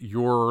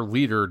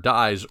leader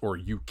dies or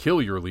you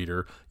kill your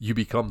leader, you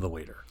become the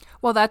leader.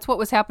 Well, that's what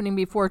was happening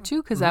before,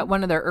 too, because at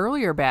one of their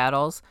earlier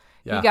battles,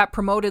 he got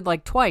promoted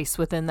twice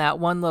within that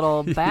one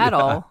little battle.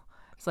 Yeah.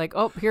 It's like,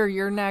 oh, here,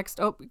 you're next.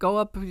 Oh, go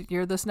up,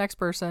 you're this next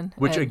person.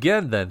 Which,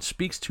 again, then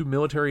speaks to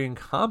military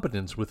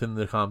incompetence within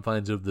the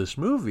confines of this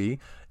movie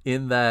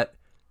in that,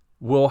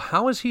 well,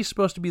 how is he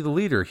supposed to be the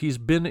leader? He's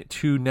been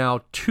to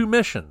now 2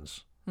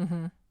 missions.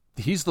 Mm-hmm.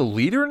 He's the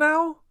leader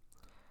now?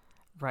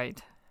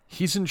 Right.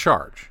 He's in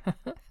charge.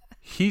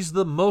 He's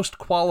the most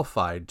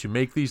qualified to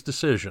make these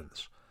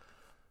decisions,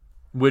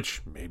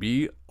 which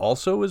maybe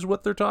also is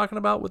what they're talking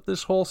about with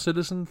this whole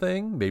citizen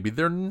thing. Maybe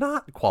they're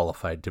not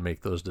qualified to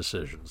make those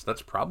decisions.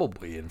 That's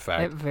probably, in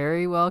fact, it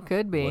very well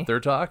could be what they're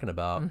talking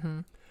about. Mm-hmm.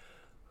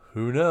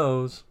 Who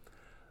knows?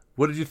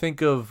 What did you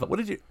think of?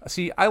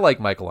 See? I like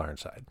Michael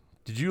Ironside.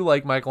 Did you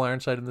like Michael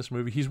Ironside in this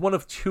movie? He's one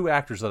of 2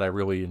 actors that I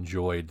really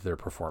enjoyed their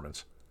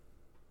performance.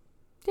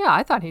 Yeah,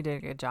 I thought he did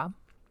a good job.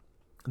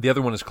 The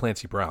other one is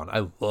Clancy Brown.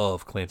 I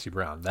love Clancy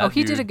Brown.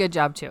 He did a good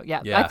job too.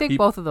 Yeah, Yeah, I think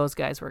both of those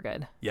guys were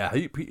good. Yeah,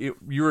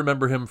 you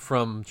remember him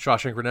from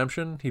Shawshank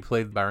Redemption? He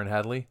played Byron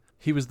Hadley.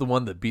 He was the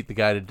one that beat the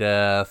guy to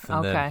death,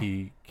 and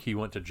then he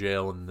went to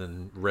jail, and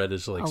then Red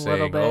is like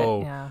saying,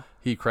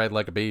 he cried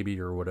like a baby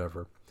or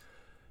whatever.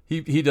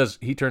 He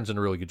turns in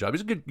a really good job.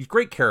 He's a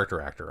great character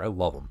actor. I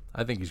love him.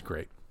 I think he's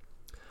great.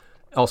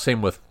 Oh,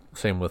 same with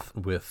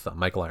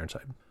Michael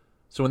Ironside.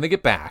 So when they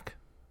get back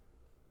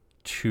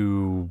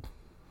to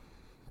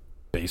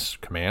base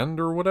command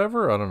or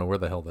whatever, I don't know where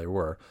the hell they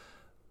were.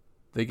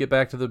 They get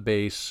back to the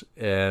base,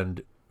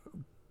 and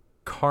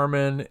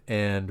Carmen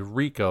and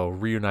Rico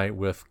reunite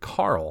with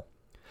Carl.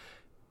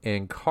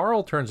 And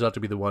Carl turns out to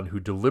be the one who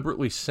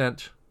deliberately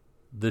sent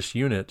this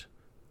unit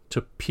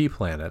to P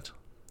Planet.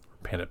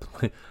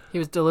 He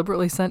was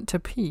deliberately sent to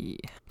P.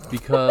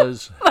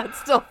 Because... That's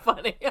still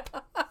funny.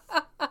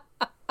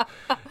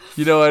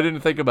 You know, I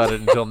didn't think about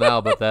it until now,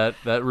 but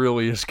that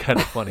really is kind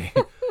of funny.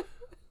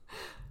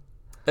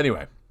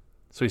 Anyway,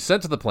 so he's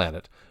sent to the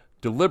planet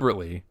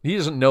deliberately. He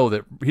doesn't know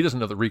that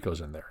Rico's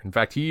in there. In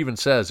fact, he even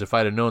says, if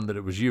I'd have known that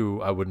it was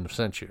you, I wouldn't have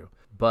sent you.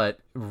 But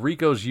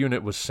Rico's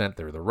unit was sent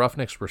there. The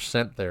Roughnecks were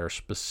sent there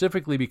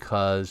specifically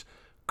because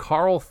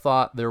Carl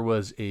thought there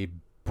was a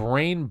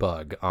brain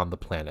bug on the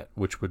planet,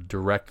 which would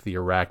direct the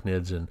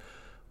arachnids and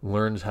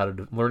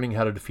learning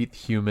how to defeat the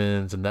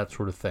humans and that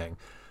sort of thing.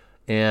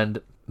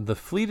 And the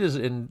fleet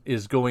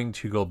is going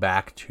to go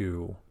back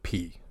to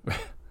P.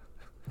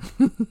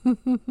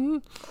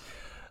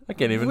 I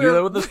can't even do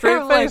that with a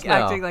straight face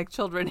now. Acting like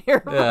children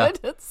here, but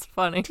it's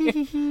funny.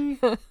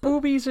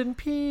 Boobies and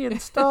pee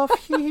and stuff.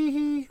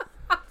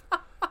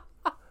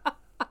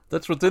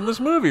 That's what's in this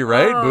movie,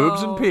 right?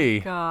 Boobs and pee.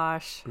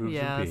 Gosh, Boobs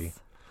yes. and pee.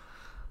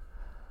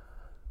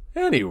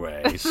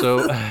 Anyway,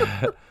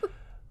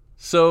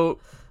 so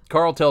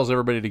Carl tells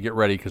everybody to get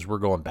ready because we're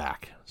going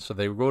back. So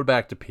they go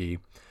back to P.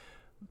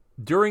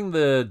 During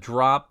the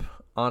drop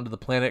onto the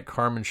planet,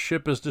 Carmen's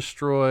ship is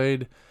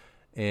destroyed,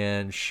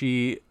 and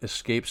she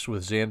escapes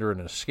with Xander in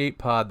an escape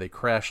pod. They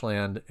crash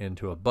land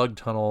into a bug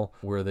tunnel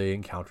where they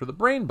encounter the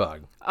brain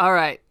bug. All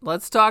right,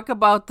 let's talk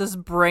about this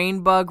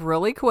brain bug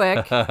really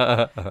quick.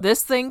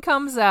 This thing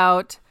comes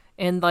out,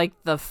 and like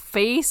the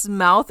face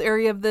mouth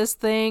area of this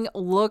thing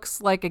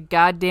looks like a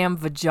goddamn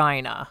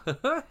vagina.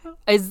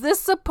 Is this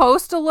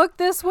supposed to look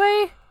this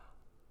way?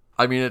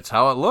 I mean, it's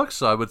how it looks.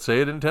 So I would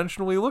say it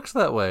intentionally looks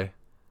that way.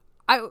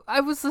 I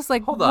was just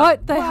like, Hold on.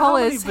 what the hell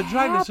is happening? How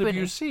many vaginas happening? have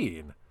you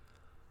seen?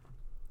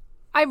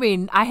 I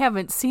mean, I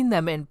haven't seen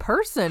them in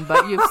person,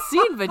 but you've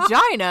seen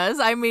vaginas.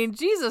 I mean,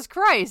 Jesus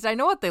Christ, I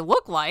know what they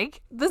look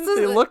like. They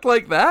look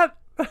like that?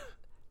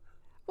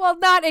 Well,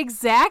 not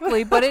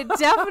exactly, but it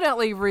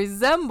definitely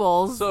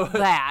resembles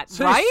that,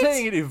 so right? You're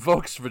saying it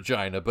evokes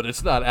vagina, but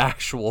it's not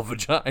actual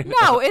vagina.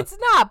 No, it's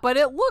not, but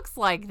it looks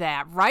like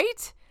that,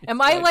 right? Am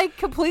I like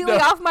completely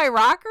off my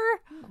rocker?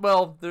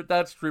 Well,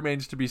 that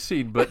remains to be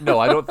seen. But no,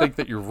 I don't think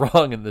that you're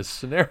wrong in this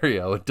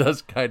scenario. It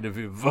does kind of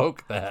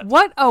evoke that.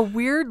 What a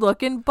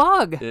weird-looking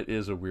bug. It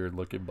is a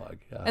weird-looking bug,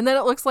 yeah. And then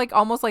it looks like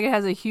almost like it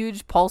has a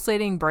huge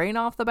pulsating brain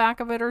off the back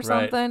of it or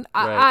something.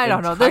 Right. I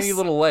don't know. Tiny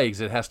little legs.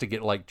 It has to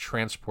get like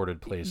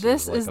transported places.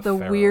 This like is a the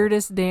pharaoh.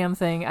 weirdest damn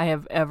thing I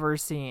have ever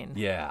seen.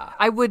 Yeah.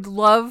 I would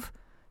love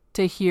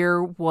to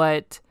hear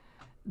what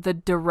the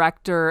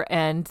director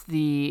and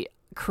the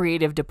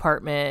creative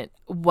department,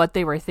 what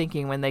they were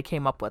thinking when they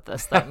came up with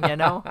this thing, you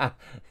know?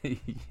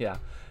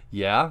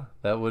 Yeah,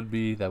 that would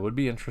be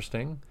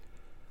interesting.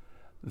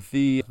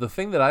 The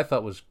thing that I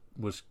thought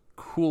was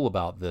cool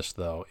about this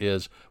though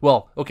is,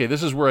 well, okay,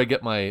 this is where I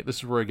get my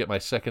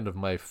second of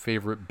my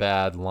favorite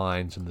bad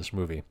lines in this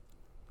movie.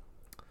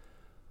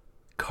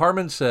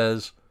 Carmen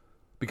says,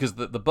 because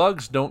the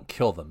bugs don't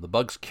kill them, the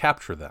bugs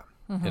capture them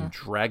and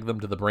drag them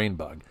to the brain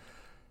bug.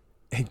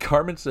 And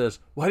Carmen says,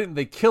 "Why didn't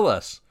they kill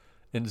us?"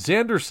 And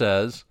Xander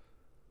says,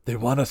 "They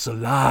want us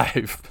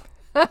alive."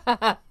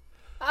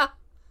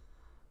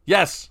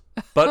 Yes,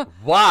 but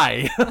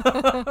why?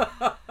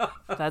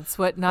 That's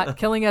what not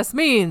killing us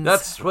means.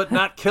 That's what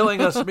not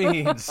killing us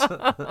means.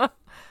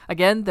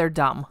 Again, they're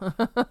dumb.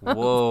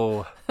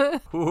 Whoa.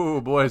 Ooh,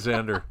 boy,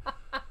 Xander.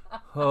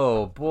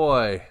 Oh,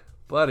 boy.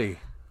 Buddy.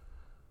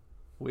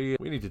 We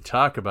need to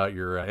talk about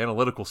your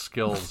analytical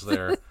skills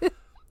there.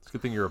 It's a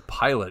good thing you're a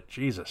pilot.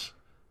 Jesus.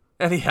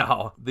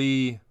 Anyhow,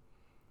 the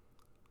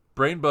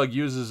brain bug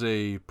uses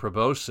a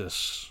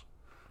proboscis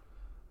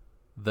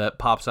that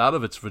pops out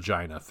of its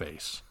vagina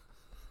face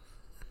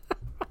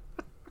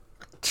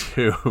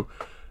to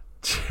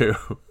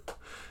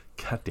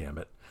God damn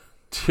it,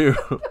 to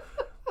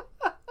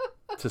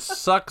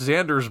suck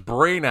Xander's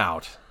brain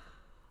out.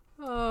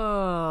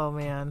 Oh,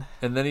 man.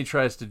 And then he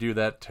tries to do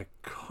that to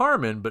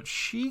Carmen, but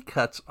she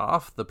cuts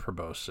off the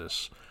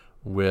proboscis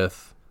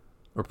with,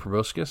 or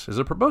proboscis? Is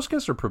it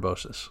proboscis or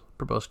proboscis?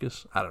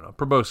 Proboscis? I don't know.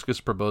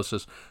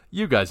 Proboscis.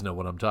 You guys know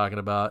what I'm talking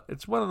about.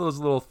 It's one of those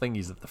little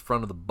thingies at the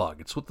front of the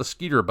bug. It's what the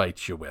skeeter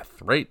bites you with,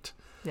 right?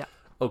 Yeah.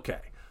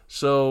 Okay.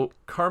 So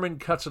Carmen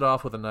cuts it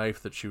off with a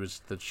knife that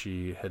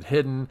she had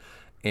hidden,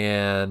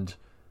 and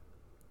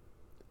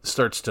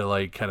starts to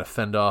like kind of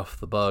fend off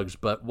the bugs.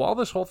 But while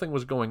this whole thing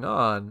was going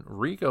on,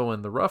 Rico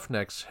and the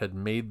Roughnecks had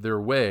made their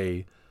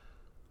way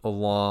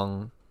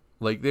along.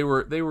 Like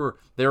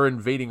their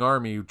invading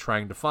army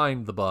trying to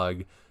find the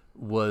bug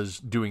was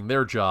doing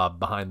their job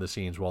behind the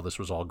scenes while this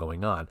was all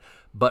going on.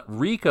 But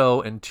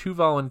Rico and 2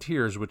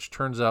 volunteers, which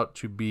turns out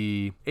to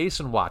be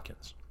Ace and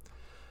Watkins,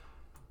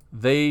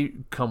 they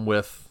come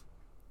with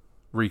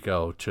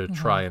Rico to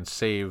try and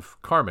save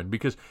Carmen,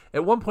 because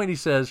at one point he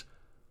says,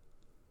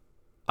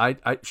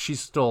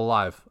 she's still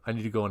alive. I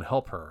need to go and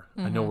help her.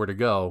 I know where to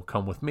go.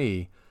 Come with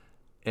me.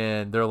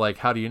 And they're like,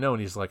 how do you know?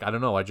 And he's like, I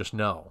don't know. I just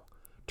know.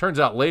 Turns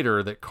out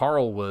later that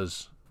Carl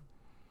was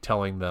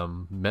telling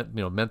them,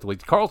 mentally.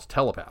 Carl's a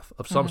telepath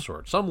of some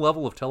sort, some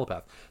level of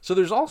telepath. So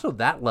there's also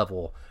that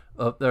level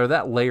or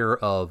that layer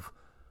of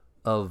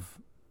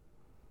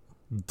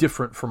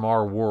different from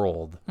our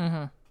world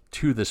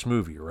to this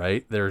movie,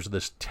 right? There's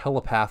this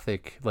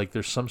telepathic, like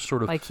there's some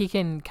sort of, like he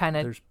can kind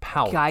of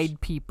guide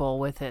people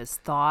with his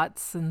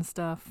thoughts and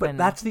stuff. But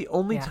that's the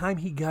only time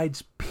he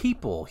guides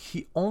people.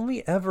 He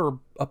only ever,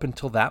 up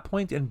until that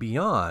point and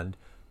beyond,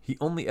 he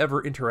only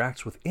ever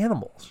interacts with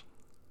animals.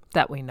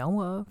 That we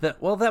know of.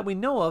 That we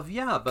know of,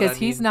 yeah. Because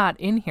he's not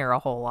in here a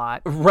whole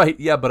lot. Right,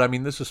 yeah, but I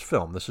mean, this is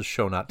film. This is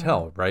show, not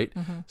tell, right?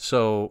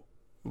 So,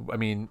 I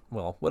mean,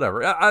 well,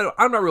 whatever. I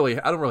don't really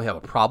have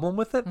a problem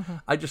with it.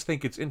 I just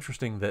think it's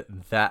interesting that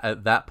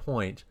at that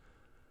point,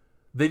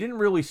 they didn't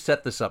really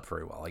set this up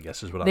very well, I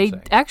guess is what I'm saying.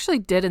 They actually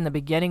did in the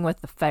beginning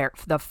with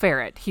the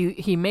ferret.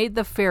 He made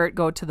the ferret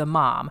go to the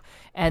mom,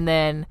 and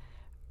then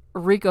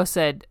Rico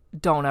said,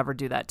 "Don't ever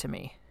do that to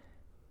me."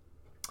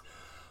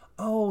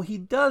 Oh, he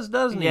does,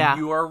 doesn't he? Yeah.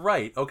 You are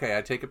right. Okay,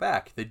 I take it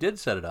back. They did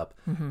set it up.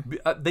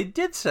 They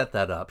did set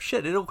that up.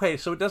 Shit. Okay,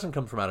 so it doesn't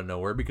come from out of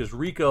nowhere because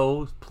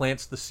Rico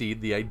plants the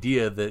seed, the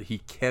idea that he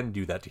can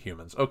do that to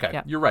humans.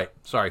 Okay, You're right.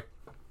 Sorry.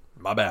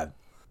 My bad.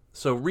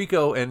 So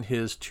Rico and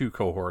his 2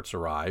 cohorts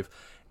arrive,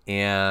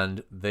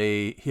 and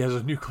he has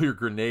a nuclear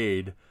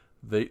grenade.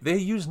 They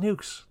use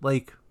nukes,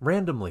 like,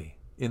 randomly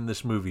in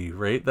this movie,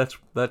 right? That's...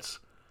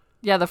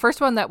 Yeah, the first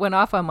one that went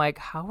off, I'm like,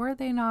 how are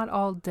they not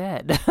all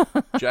dead?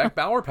 Jack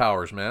Bauer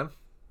powers, man.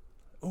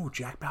 Oh,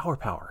 Jack Bauer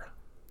power.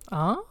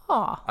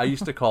 Oh. I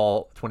used to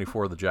call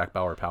 24 the Jack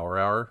Bauer power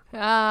hour.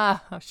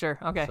 Sure.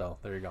 Okay. So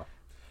there you go.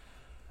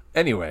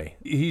 Anyway,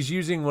 he's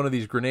using one of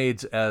these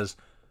grenades as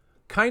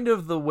kind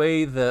of the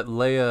way that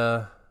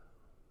Leia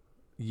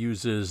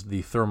uses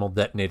the thermal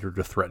detonator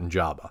to threaten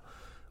Jabba.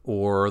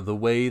 Or the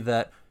way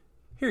that,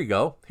 here you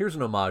go, here's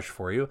an homage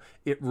for you.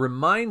 It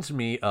reminds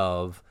me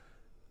of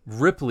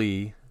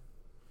Ripley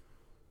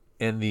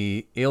and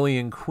the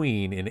alien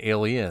queen in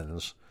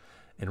Aliens,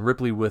 and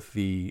Ripley with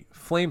the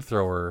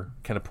flamethrower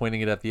kind of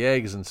pointing it at the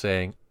eggs and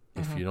saying,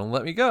 if you don't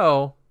let me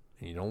go,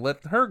 and you don't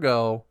let her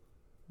go,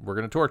 we're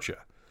going to torch you.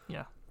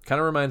 Yeah.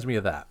 Kind of reminds me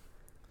of that.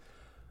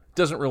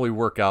 Doesn't really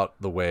work out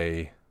the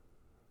way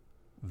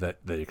that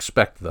they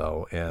expect,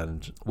 though,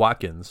 and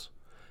Watkins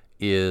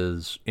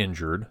is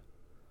injured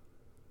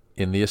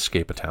in the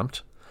escape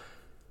attempt,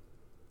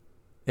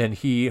 and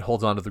he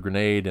holds onto the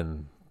grenade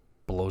and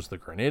blows the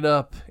grenade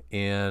up,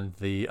 and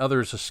the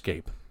others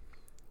escape.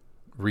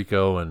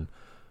 Rico and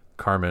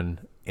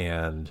Carmen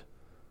and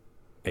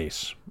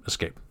Ace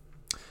escape.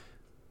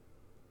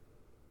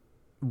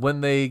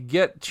 When they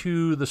get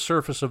to the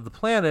surface of the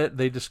planet,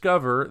 they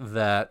discover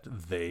that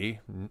they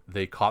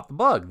caught the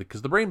bug,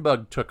 because the brain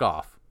bug took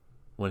off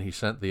when he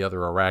sent the other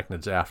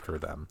arachnids after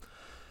them.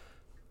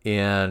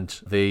 And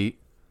they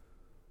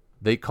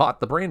caught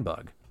the brain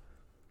bug.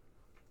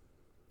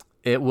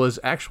 It was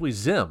actually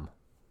Zim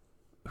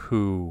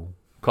who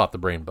caught the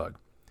brain bug,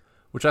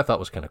 which I thought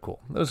was kind of cool.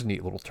 That was a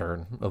neat little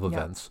turn of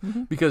events.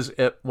 Because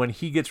when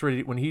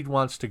Zim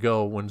wants to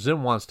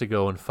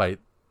go and fight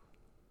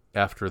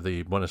after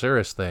the Buenos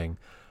Aires thing,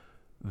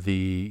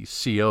 the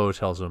CO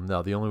tells him,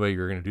 no, the only way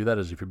you're going to do that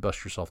is if you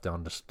bust yourself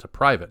down to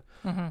private.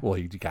 Well,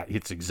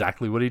 it's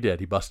exactly what he did.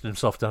 He busted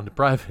himself down to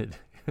private.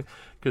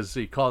 Because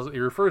he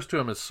refers to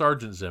him as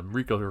Sergeant Zim.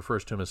 Rico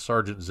refers to him as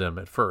Sergeant Zim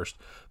at first,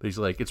 but he's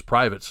like, it's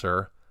private,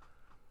 sir.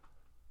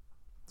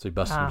 So he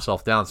busted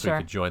himself down so he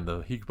could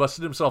join he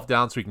busted himself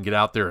down so he can get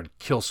out there and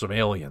kill some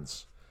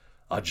aliens.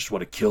 I just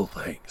want to kill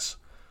things.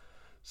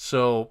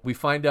 So we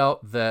find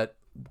out that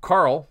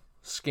Carl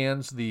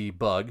scans the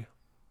bug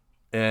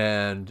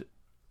and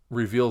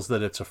reveals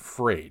that it's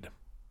afraid.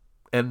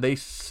 And they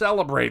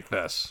celebrate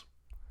this.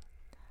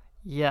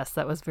 Yes,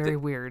 that was very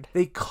weird.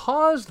 They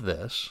caused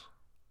this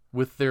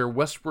with their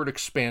westward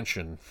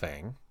expansion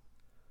thing.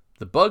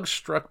 The bug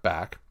struck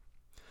back.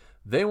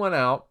 They went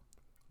out,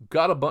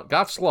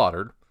 got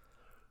slaughtered,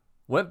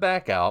 went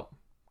back out,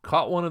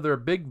 caught one of their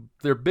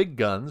big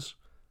guns,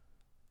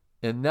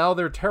 and now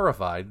they're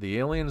terrified. The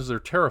aliens are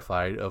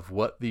terrified of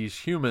what these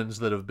humans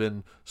that have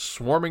been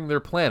swarming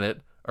their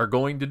planet are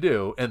going to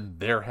do, and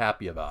they're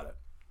happy about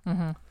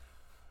it.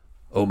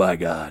 Oh my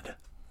God.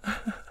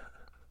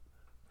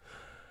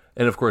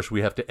 And of course,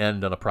 we have to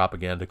end on a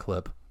propaganda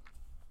clip.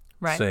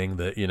 Right. Saying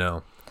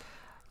that,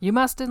 You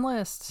must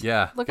enlist.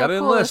 Yeah, Look gotta how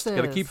cool enlist. this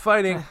Gotta is. keep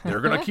fighting.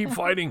 They're gonna keep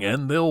fighting,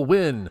 and they'll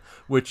win.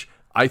 Which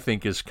I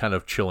think is kind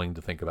of chilling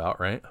to think about,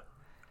 right?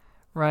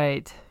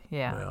 Right.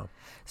 Yeah. Yeah.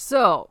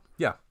 So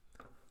Yeah.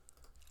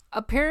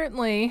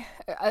 apparently,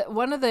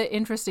 one of the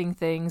interesting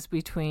things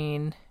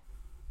between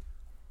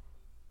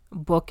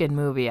book and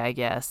movie, I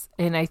guess,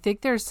 and I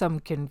think there's some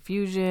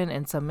confusion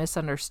and some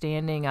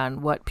misunderstanding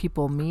on what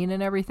people mean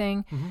and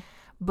everything,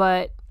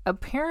 but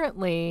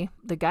apparently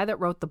the guy that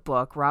wrote the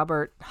book,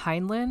 Robert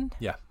Heinlein,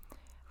 Yeah.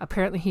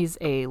 apparently he's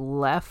a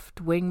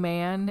left-wing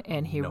man,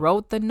 and he No.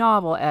 wrote the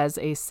novel as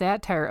a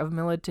satire of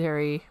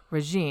military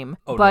regime.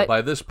 Oh, but no,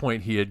 by this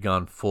point, he had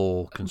gone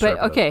full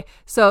conservative. But okay,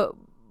 so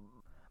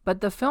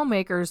but the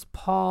filmmakers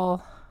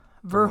Paul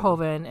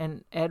Verhoeven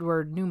and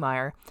Edward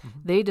Neumeier,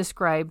 they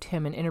described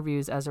him in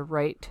interviews as a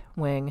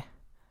right-wing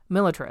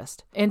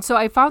militarist. And so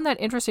I found that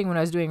interesting when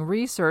I was doing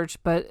research,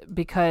 but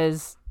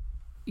because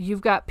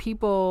you've got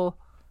people,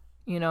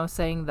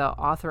 saying the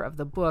author of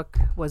the book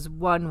was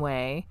one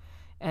way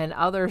and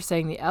others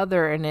saying the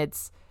other, and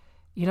it's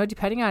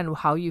depending on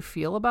how you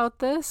feel about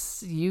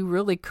this, you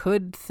really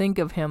could think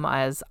of him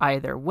as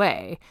either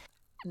way.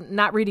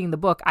 Not reading the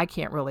book, I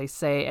can't really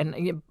say. And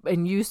you,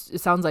 it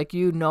sounds like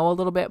you know a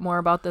little bit more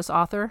about this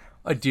author.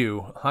 I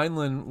do.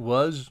 Heinlein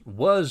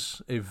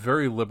was a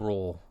very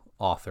liberal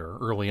author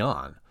early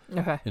on.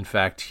 Okay. In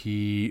fact,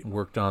 he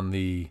worked on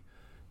the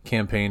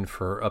campaign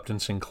for Upton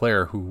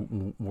Sinclair,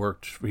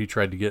 he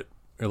tried to get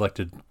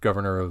elected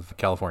governor of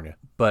California.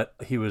 But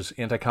he was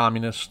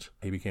anti-communist.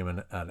 He became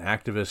an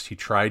activist. He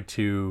tried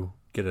to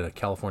get a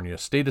California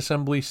state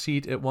assembly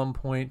seat at one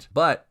point.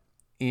 But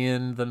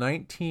in the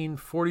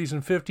 1940s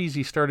and 50s,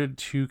 he started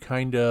to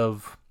kind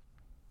of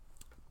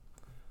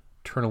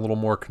turn a little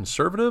more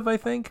conservative, I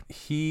think.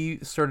 He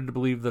started to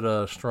believe that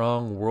a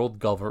strong world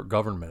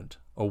government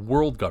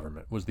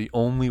was the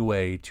only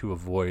way to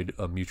avoid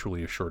a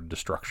mutually assured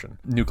destruction,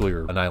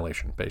 nuclear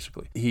annihilation,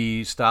 basically.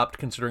 He stopped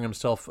considering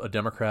himself a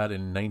Democrat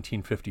in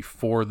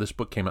 1954. This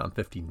book came out in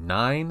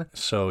 59,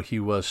 so he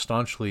was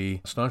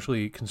staunchly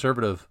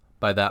conservative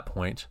by that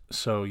point.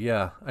 So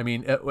yeah, I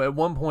mean, at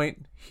one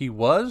point he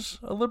was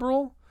a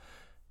liberal,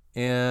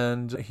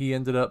 and he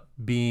ended up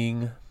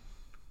being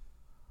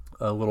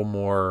a little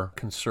more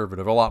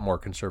conservative, a lot more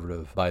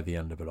conservative by the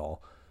end of it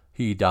all.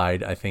 He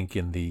died, I think,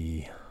 in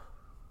the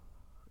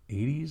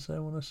 80s, I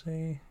want to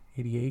say,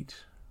 88,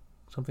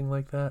 something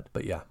like that.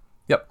 But yeah,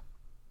 yep.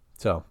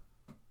 So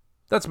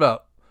that's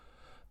about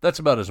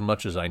as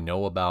much as I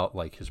know about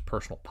like his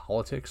personal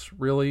politics,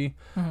 really.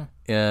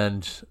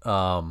 And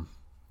I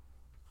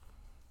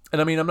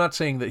mean, I'm not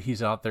saying that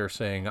he's out there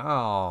saying,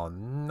 oh,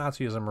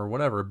 Nazism or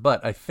whatever,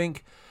 but I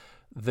think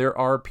there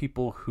are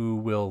people who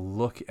will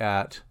look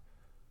at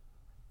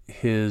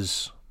who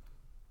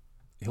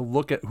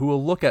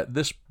will look at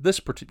this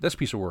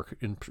piece of work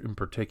in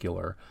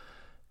particular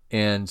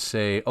and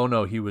say, oh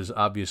no, he was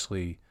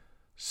obviously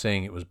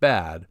saying it was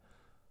bad,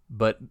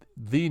 but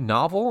the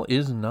novel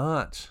is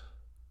not.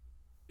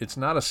 It's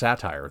not a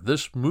satire.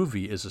 This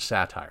movie is a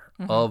satire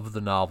of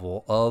the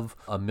novel, of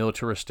a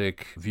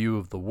militaristic view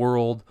of the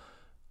world.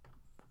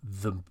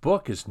 The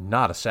book is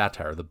not a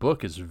satire. The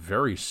book is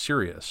very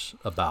serious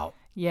about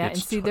and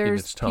see,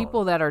 there's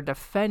people that are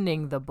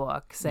defending the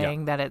book,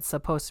 saying that it's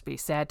supposed to be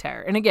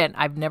satire. And again,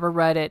 I've never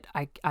read it.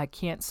 I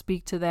can't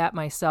speak to that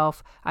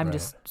myself. I'm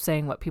just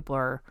saying what people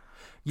are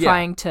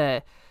trying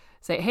to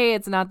say, hey,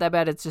 it's not that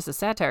bad. It's just a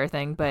satire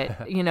thing. But,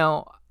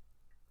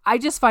 I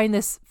just find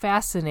this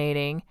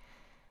fascinating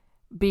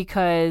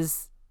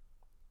because,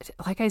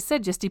 like I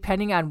said, just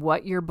depending on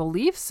what your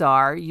beliefs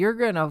are, you're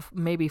going to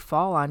maybe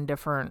fall on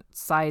different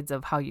sides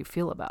of how you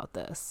feel about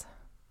this.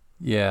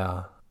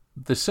 Yeah.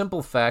 The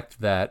simple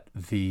fact that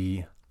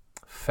the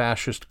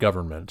fascist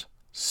government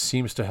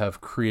seems to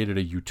have created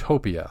a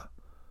utopia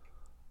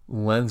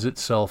lends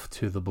itself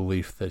to the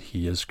belief that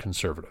he is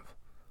conservative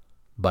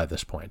by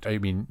this point. I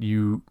mean,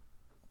 you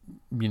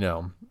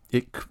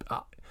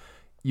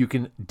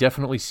can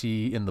definitely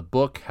see in the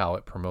book how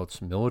it promotes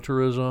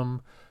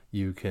militarism.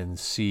 You can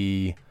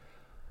see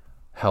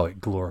how it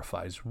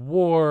glorifies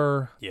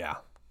war. Yeah.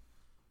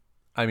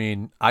 I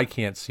mean, I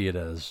can't see it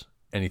as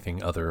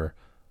anything other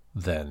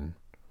than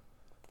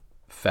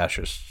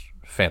fascist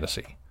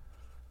fantasy.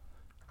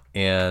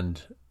 And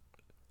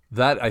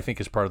that, I think,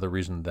 is part of the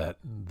reason that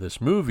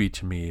this movie,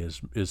 to me,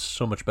 is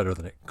so much better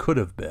than it could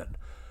have been.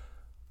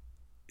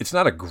 It's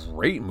not a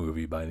great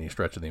movie by any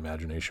stretch of the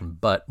imagination,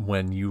 but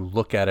when you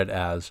look at it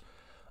as,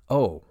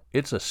 oh,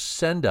 it's a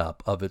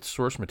send-up of its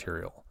source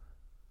material,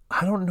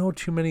 I don't know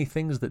too many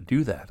things that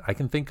do that. I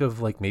can think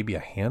of like maybe a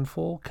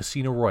handful.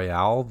 Casino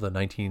Royale, the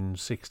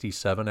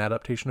 1967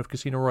 adaptation of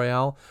Casino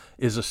Royale,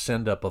 is a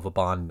send-up of a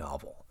Bond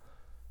novel.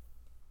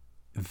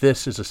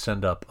 This is a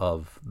send-up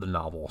of the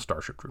novel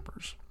Starship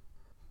Troopers.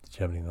 Did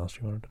you have anything else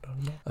you wanted to talk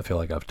about? I feel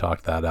like I've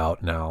talked that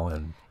out now,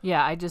 and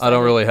I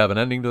don't really have an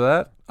ending to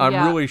that.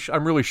 I'm really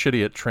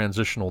shitty at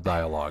transitional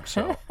dialogue,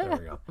 so there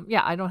we go.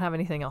 Yeah, I don't have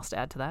anything else to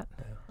add to that.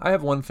 I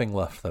have one thing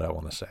left that I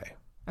want to say.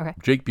 Okay.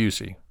 Jake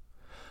Busey.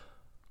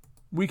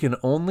 We can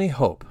only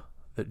hope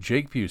that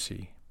Jake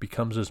Busey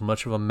becomes as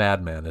much of a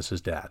madman as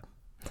his dad.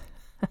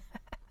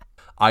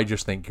 I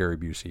just think Gary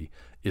Busey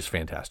is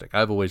fantastic.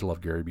 I've always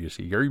loved Gary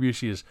Busey. Gary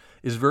Busey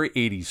is very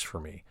 80s for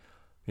me,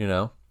 you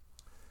know?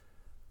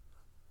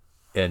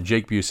 And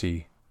Jake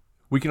Busey,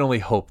 we can only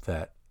hope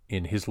that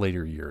in his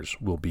later years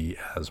will be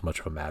as much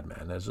of a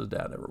madman as his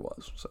dad ever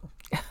was. So,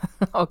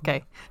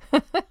 Okay.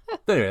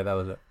 anyway, that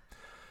was it.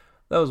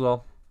 That was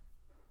all.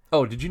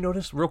 Oh, did you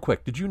notice, real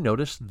quick, did you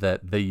notice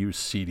that they use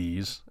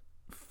CDs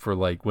for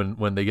like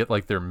when they get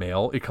like their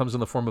mail, it comes in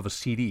the form of a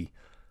CD.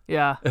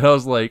 Yeah. And I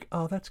was like,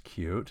 oh, that's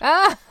cute.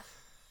 Ah,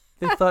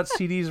 They thought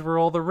CDs were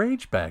all the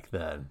rage back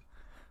then.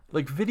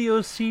 Like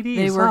video CDs.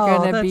 they were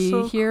going to be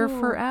so here cool.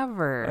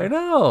 forever. I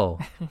know.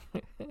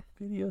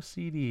 Video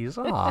CDs.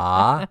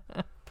 Aw.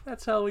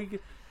 That's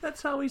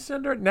how we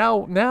send our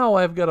now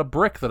I've got a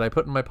brick that I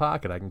put in my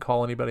pocket. I can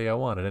call anybody I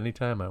want at any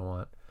time I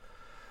want.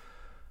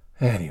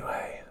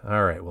 Anyway,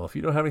 all right. Well, if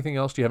you don't have anything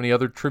else, do you have any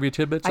other trivia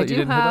tidbits that you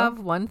didn't hit I do on? have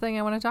one thing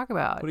I want to talk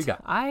about. What do you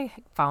got? I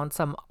found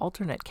some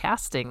alternate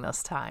casting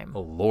this time. Oh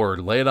Lord,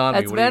 lay it on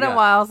me. It's What do you been a got?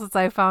 while since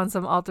I found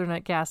some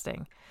alternate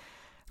casting.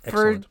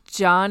 Excellent. For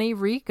Johnny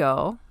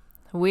Rico,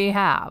 we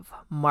have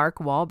Mark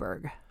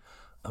Wahlberg.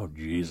 Oh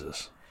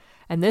Jesus.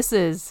 And this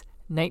is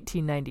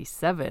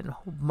 1997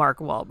 Mark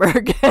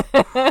Wahlberg.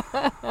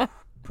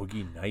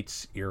 Boogie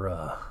Nights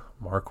era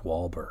Mark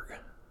Wahlberg.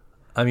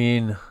 I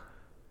mean,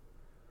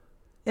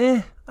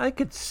 I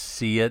could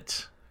see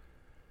it.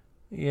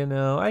 You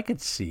know, I could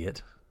see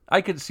it.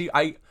 I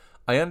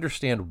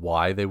understand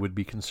why they would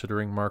be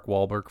considering Mark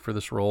Wahlberg for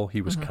this role.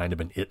 He was kind of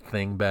an it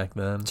thing back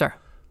then. Sure.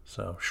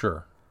 So,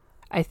 sure.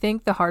 I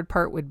think the hard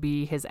part would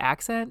be his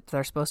accent.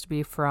 They're supposed to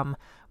be from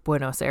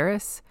Buenos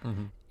Aires.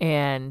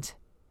 And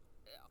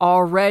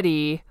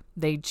already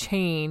they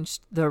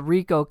changed the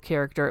Rico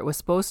character. It was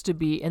supposed to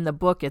be, in the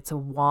book, it's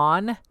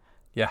Juan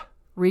Yeah.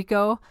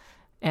 Rico.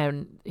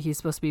 And he's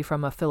supposed to be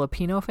from a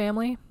Filipino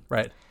family.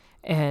 Right.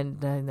 And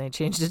then they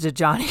changed it to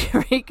Johnny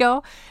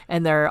Rico.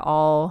 And they're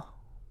all,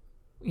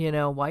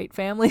 white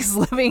families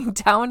living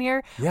down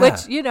here. Yeah.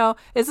 Which,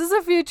 is this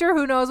a future?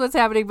 Who knows what's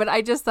happening? But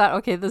I just thought,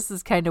 okay, this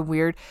is kind of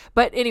weird.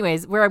 But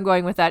anyways, where I'm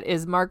going with that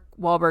is Mark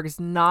Wahlberg's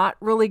not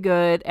really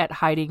good at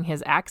hiding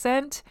his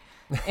accent.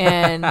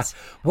 And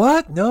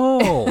What?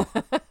 No.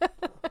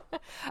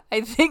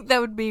 I think that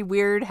would be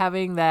weird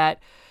having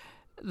that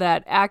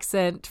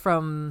accent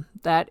from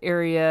that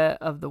area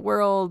of the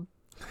world.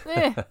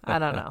 I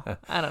don't know.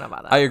 I don't know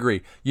about that. I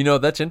agree.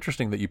 That's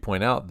interesting that you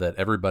point out that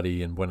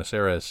everybody in Buenos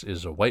Aires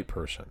is a white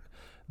person.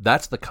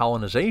 That's the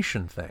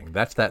colonization thing.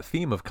 That's that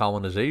theme of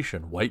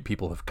colonization. White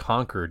people have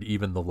conquered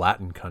even the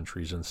Latin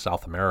countries in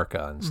South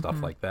America and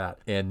stuff like that.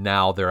 And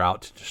now they're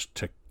out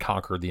to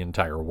conquer the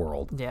entire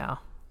world. Yeah.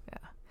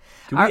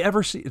 Do we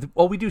ever see...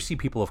 Well, we do see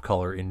people of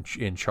color in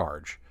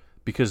charge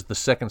because the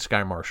second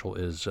Sky Marshal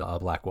is a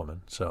black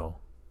woman. So,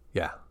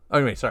 yeah.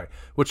 Anyway, sorry.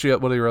 What are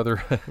your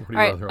other... All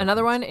right,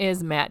 another one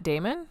is Matt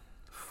Damon.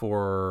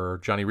 For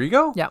Johnny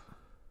Rigo? Yep.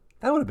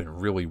 That would have been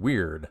really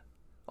weird.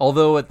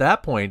 Although at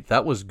that point,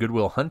 that was Good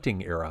Will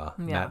Hunting era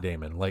Matt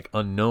Damon, like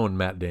unknown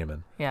Matt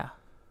Damon. Yeah.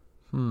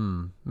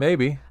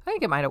 Maybe. I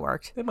think it might have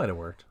worked. It might have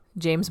worked.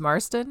 James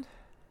Marsden.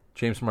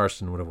 James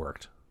Marsden would have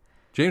worked.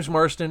 James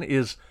Marsden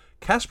is...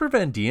 Casper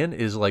Van Dien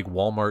is like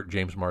Walmart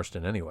James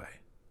Marsden anyway.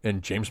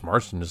 And James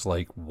Marsden is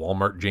like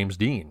Walmart James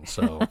Dean.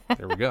 So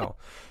there we go.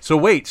 So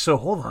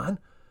hold on.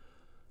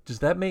 Does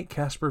that make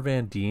Casper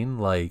Van Dien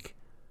like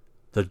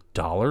the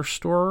dollar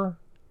store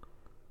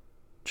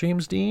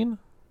James Dean?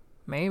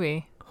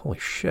 Maybe. Holy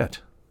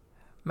shit.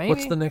 Maybe.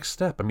 What's the next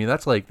step? I mean,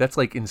 that's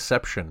like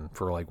Inception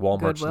for like Walmart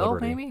Goodwill,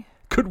 celebrity. maybe?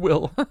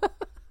 Goodwill.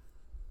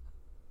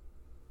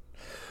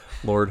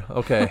 Lord,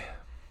 okay.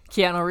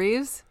 Keanu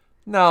Reeves.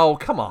 No,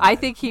 come on. I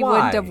think he Why?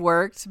 wouldn't have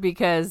worked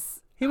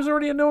because... He was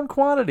already a known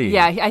quantity.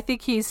 Yeah, I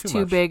think he's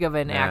too much. big of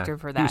an actor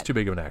for that. He was too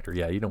big of an actor.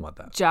 Yeah, you don't want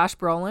that. Josh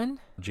Brolin.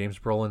 James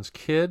Brolin's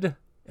kid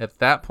at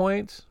that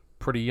point,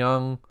 pretty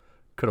young,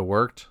 could have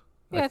worked.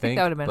 Yeah, I think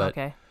that would have been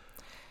okay.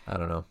 I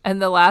don't know.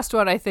 And the last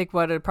one, I think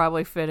what would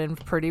probably fit in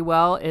pretty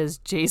well is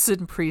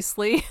Jason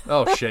Priestley.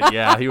 Oh, shit,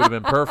 yeah. He would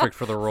have been perfect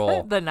for the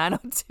role. The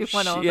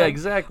 90210. Yeah,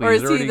 exactly. Or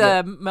He's is he already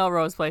the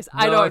Melrose Place?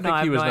 I don't know. I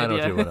think he was I have no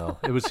idea.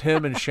 90210. It was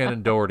him and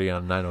Shannon Doherty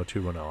on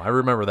 90210. I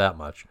remember that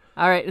much.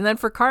 All right, and then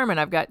for Carmen,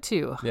 I've got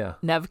two. Yeah.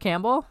 Nev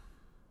Campbell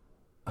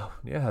Oh,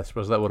 yeah, I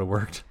suppose that would have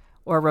worked.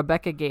 or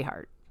Rebecca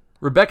Gayheart.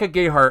 Rebecca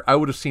Gayheart, I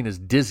would have seen as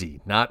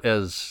Dizzy, not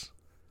as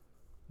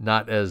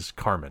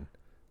Carmen.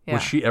 Yeah.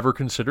 Was she ever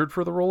considered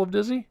for the role of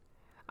Dizzy?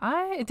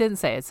 It didn't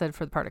say. It said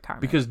for the part of Carmen.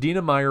 Because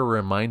Dina Meyer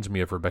reminds me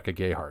of Rebecca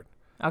Gayheart.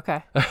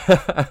 Okay.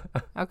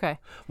 Okay.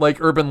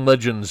 Like Urban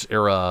Legends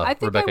era I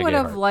think Rebecca I would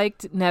have Gayheart.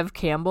 liked Nev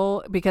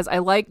Campbell because I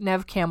like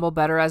Nev Campbell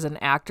better as an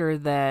actor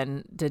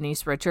than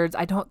Denise Richards.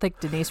 I don't think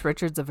Denise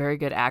Richards is a very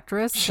good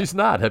actress. She's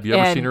not. Have you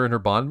ever seen her in her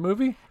Bond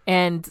movie?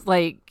 And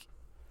like,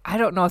 I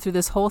don't know, through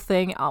this whole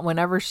thing,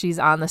 whenever she's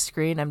on the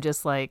screen, I'm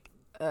just like,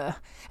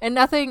 and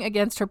nothing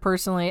against her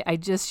personally.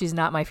 She's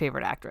not my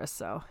favorite actress.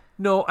 So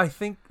No, I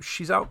think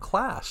she's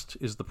outclassed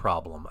is the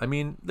problem. I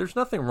mean, there's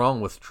nothing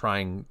wrong with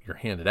trying your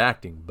hand at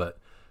acting, but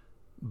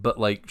but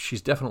like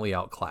she's definitely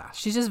outclassed.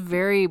 She's just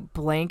very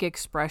blank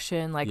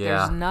expression. Like Yeah.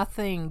 there's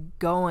nothing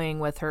going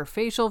with her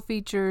facial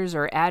features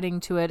or adding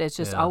to it. It's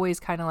just always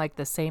kind of like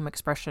the same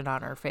expression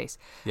on her face.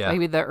 Yeah.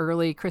 Maybe the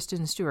early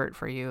Kristen Stewart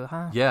for you,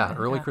 huh? Yeah,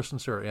 early Kristen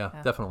Stewart. Yeah,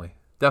 definitely.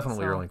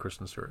 Definitely early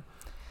Kristen Stewart.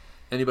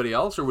 Anybody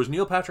else? Or was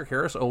Neil Patrick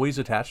Harris always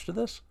attached to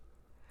this?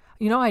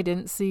 I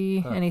didn't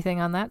see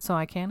anything on that, so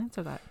I can't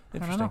answer that.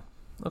 Interesting. I don't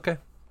know. Okay.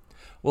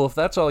 Well, if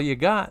that's all you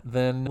got,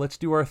 then let's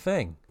do our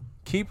thing.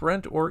 Keep,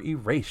 rent, or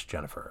erase,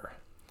 Jennifer.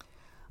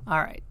 All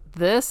right.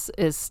 This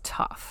is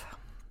tough.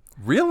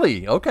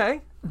 Really?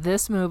 Okay.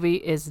 This movie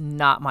is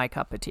not my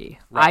cup of tea.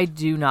 Right. I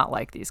do not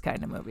like these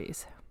kind of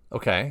movies.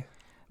 Okay.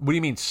 What do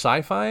you mean,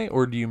 sci-fi,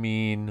 or do you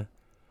mean...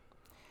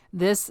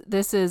 This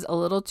is a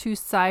little too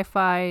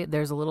sci-fi.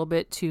 There's a little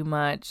bit too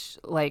much,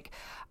 like...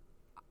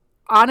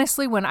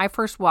 Honestly, when I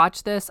first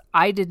watched this,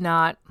 I did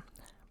not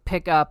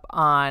pick up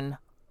on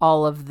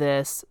all of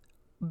this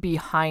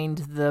behind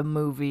the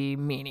movie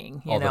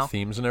meaning, you know? the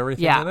themes and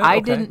everything Yeah, in it? I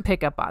Okay. didn't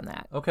pick up on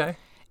that. Okay.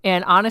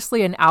 And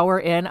honestly, an hour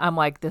in, I'm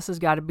like, this has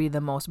got to be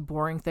the most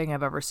boring thing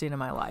I've ever seen in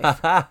my life.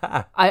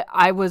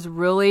 I was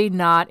really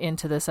not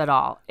into this at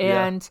all.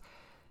 And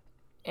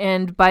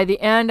by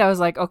the end, I was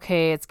like,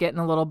 okay, it's getting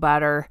a little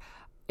better.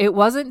 It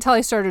wasn't until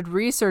I started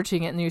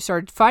researching it and you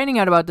started finding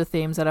out about the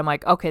themes that I'm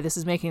like, okay, this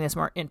is making this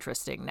more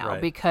interesting now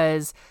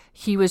because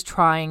he was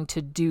trying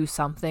to do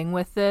something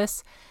with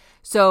this.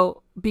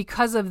 So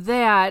because of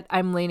that,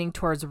 I'm leaning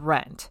towards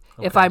Rent.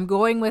 Okay. If I'm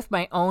going with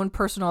my own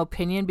personal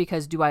opinion,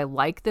 because do I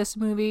like this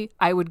movie,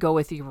 I would go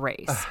with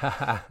Erase.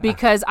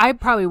 Because I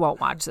probably won't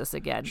watch this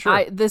again.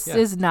 Sure. This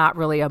is not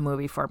really a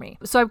movie for me.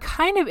 So I'm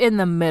kind of in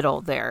the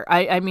middle there.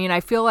 I mean, I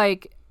feel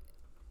like,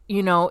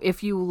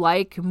 if you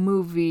like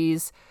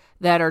movies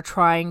that are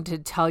trying to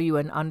tell you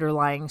an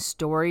underlying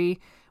story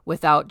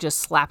without just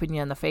slapping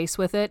you in the face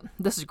with it,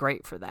 this is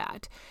great for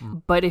that.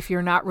 But if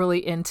you're not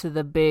really into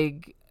the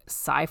big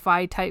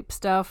sci-fi type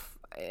stuff,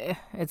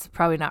 it's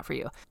probably not for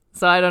you.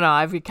 So I don't know.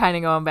 I've been kind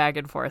of going back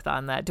and forth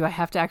on that. Do I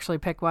have to actually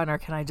pick one, or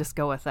can I just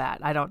go with that?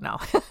 I don't know.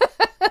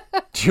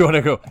 Do you want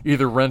to go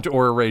either Rent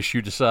or Erase?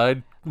 You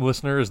decide,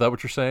 listener. Is that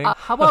what you're saying?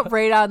 How about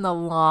right on the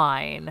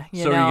line? Are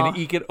you going to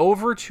eke it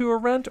over to a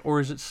Rent, or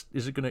is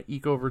it going to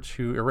eke over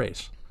to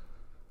Erase?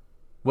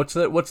 What's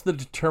the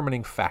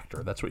determining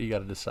factor? That's what you got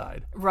to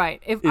decide.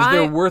 Right.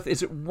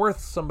 Is it worth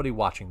somebody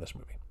watching this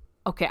movie?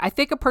 Okay, I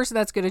think a person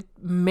that's going to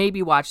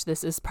maybe watch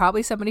this is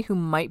probably somebody who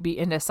might be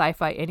into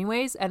sci-fi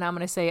anyways, and I'm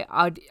going to say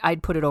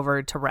I'd put it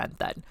over to Rent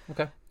then.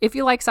 Okay. If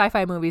you like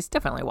sci-fi movies,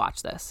 definitely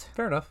watch this.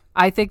 Fair enough.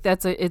 I think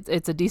it's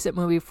a decent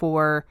movie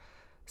for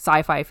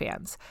sci-fi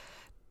fans.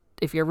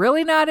 If you're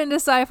really not into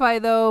sci-fi,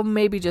 though,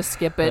 maybe just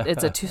skip it.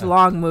 It's a too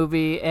long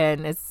movie,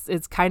 and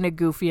it's kind of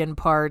goofy in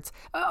parts.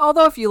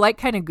 Although if you like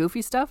kind of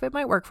goofy stuff, it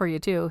might work for you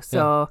too.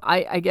 So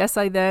yeah. I guess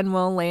I then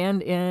will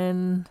land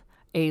in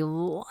a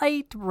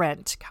light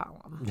Rent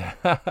column.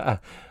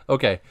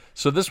 Okay,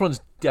 so this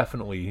one's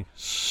definitely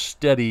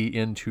steady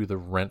into the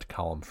Rent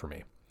column for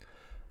me.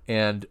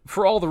 And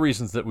for all the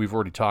reasons that we've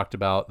already talked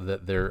about,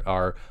 that there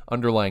are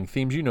underlying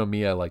themes. You know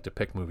me, I like to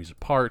pick movies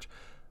apart.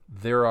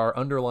 There are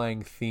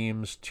underlying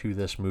themes to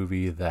this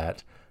movie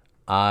that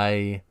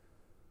I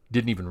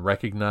didn't even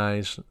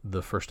recognize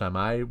the first time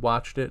I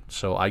watched it,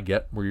 so I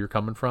get where you're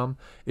coming from.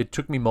 It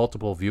took me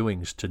multiple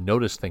viewings to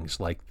notice things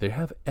like they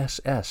have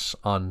SS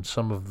on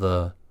some of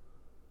the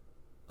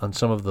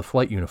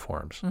flight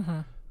uniforms. Mm-hmm.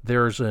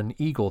 There's an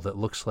eagle that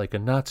looks like a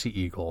Nazi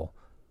eagle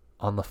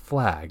on the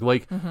flag.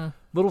 Like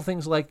little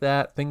things like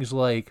that. Things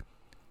like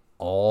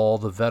all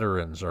the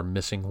veterans are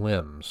missing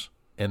limbs,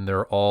 and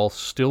they're all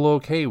still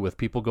okay with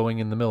people going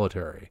in the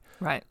military.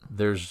 Right.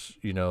 There's,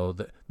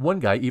 one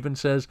guy even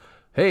says,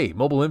 hey,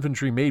 mobile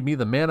infantry made me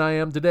the man I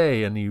am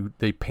today. And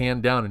they pan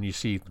down and you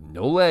see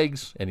no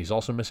legs, and he's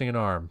also missing an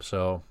arm.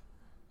 So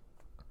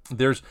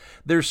there's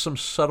some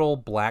subtle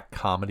black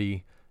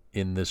comedy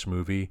in this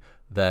movie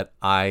that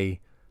I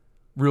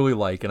really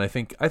like, and I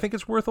think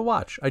it's worth a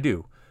watch. I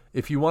do.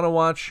 If you want to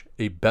watch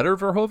a better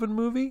Verhoeven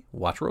movie,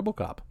 watch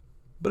RoboCop.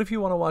 But if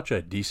you want to watch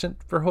a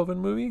decent Verhoeven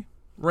movie,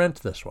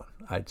 Rent this one,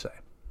 I'd say.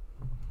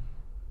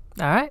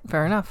 All right,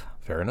 fair enough.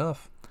 Fair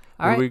enough.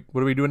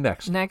 What are we doing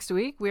next? Next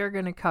week, we are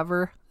going to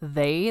cover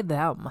They,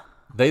 Them.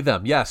 They,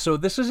 Them, yeah. So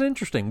this is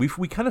interesting.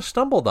 We kind of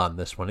stumbled on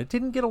this one. It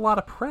didn't get a lot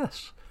of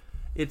press.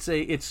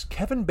 It's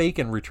Kevin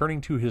Bacon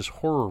returning to his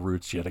horror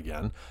roots yet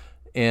again,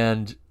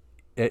 and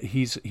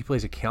he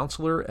plays a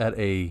counselor at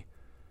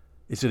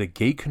is it a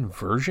gay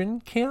conversion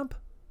camp?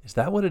 Is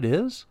that what it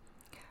is?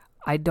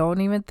 I don't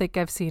even think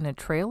I've seen a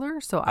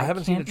trailer, so I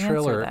haven't can't seen a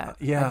trailer. Answer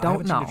that. Yeah, I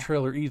haven't seen a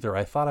trailer either.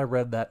 I thought I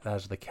read that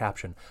as the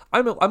caption.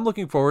 I'm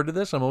looking forward to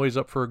this. I'm always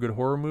up for a good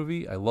horror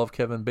movie. I love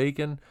Kevin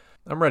Bacon.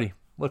 I'm ready.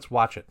 Let's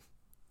watch it.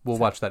 We'll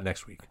watch that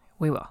next week.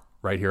 We will.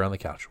 Right here on the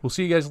couch. We'll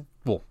see you guys.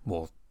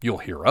 Well, you'll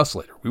hear us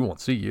later. We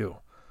won't see you.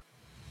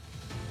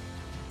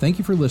 Thank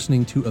you for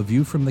listening to A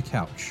View from the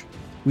Couch.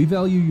 We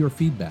value your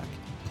feedback.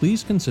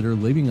 Please consider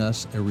leaving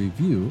us a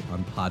review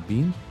on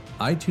Podbean,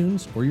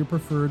 iTunes, or your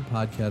preferred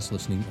podcast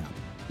listening app.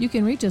 You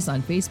can reach us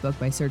on Facebook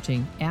by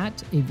searching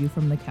at A View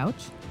from the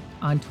Couch,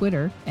 on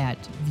Twitter at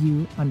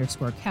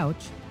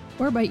view_couch,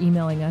 or by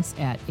emailing us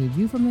at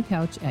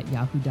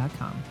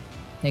aviewfromthecouch@yahoo.com.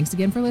 Thanks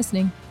again for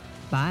listening.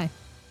 Bye.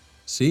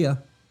 See ya.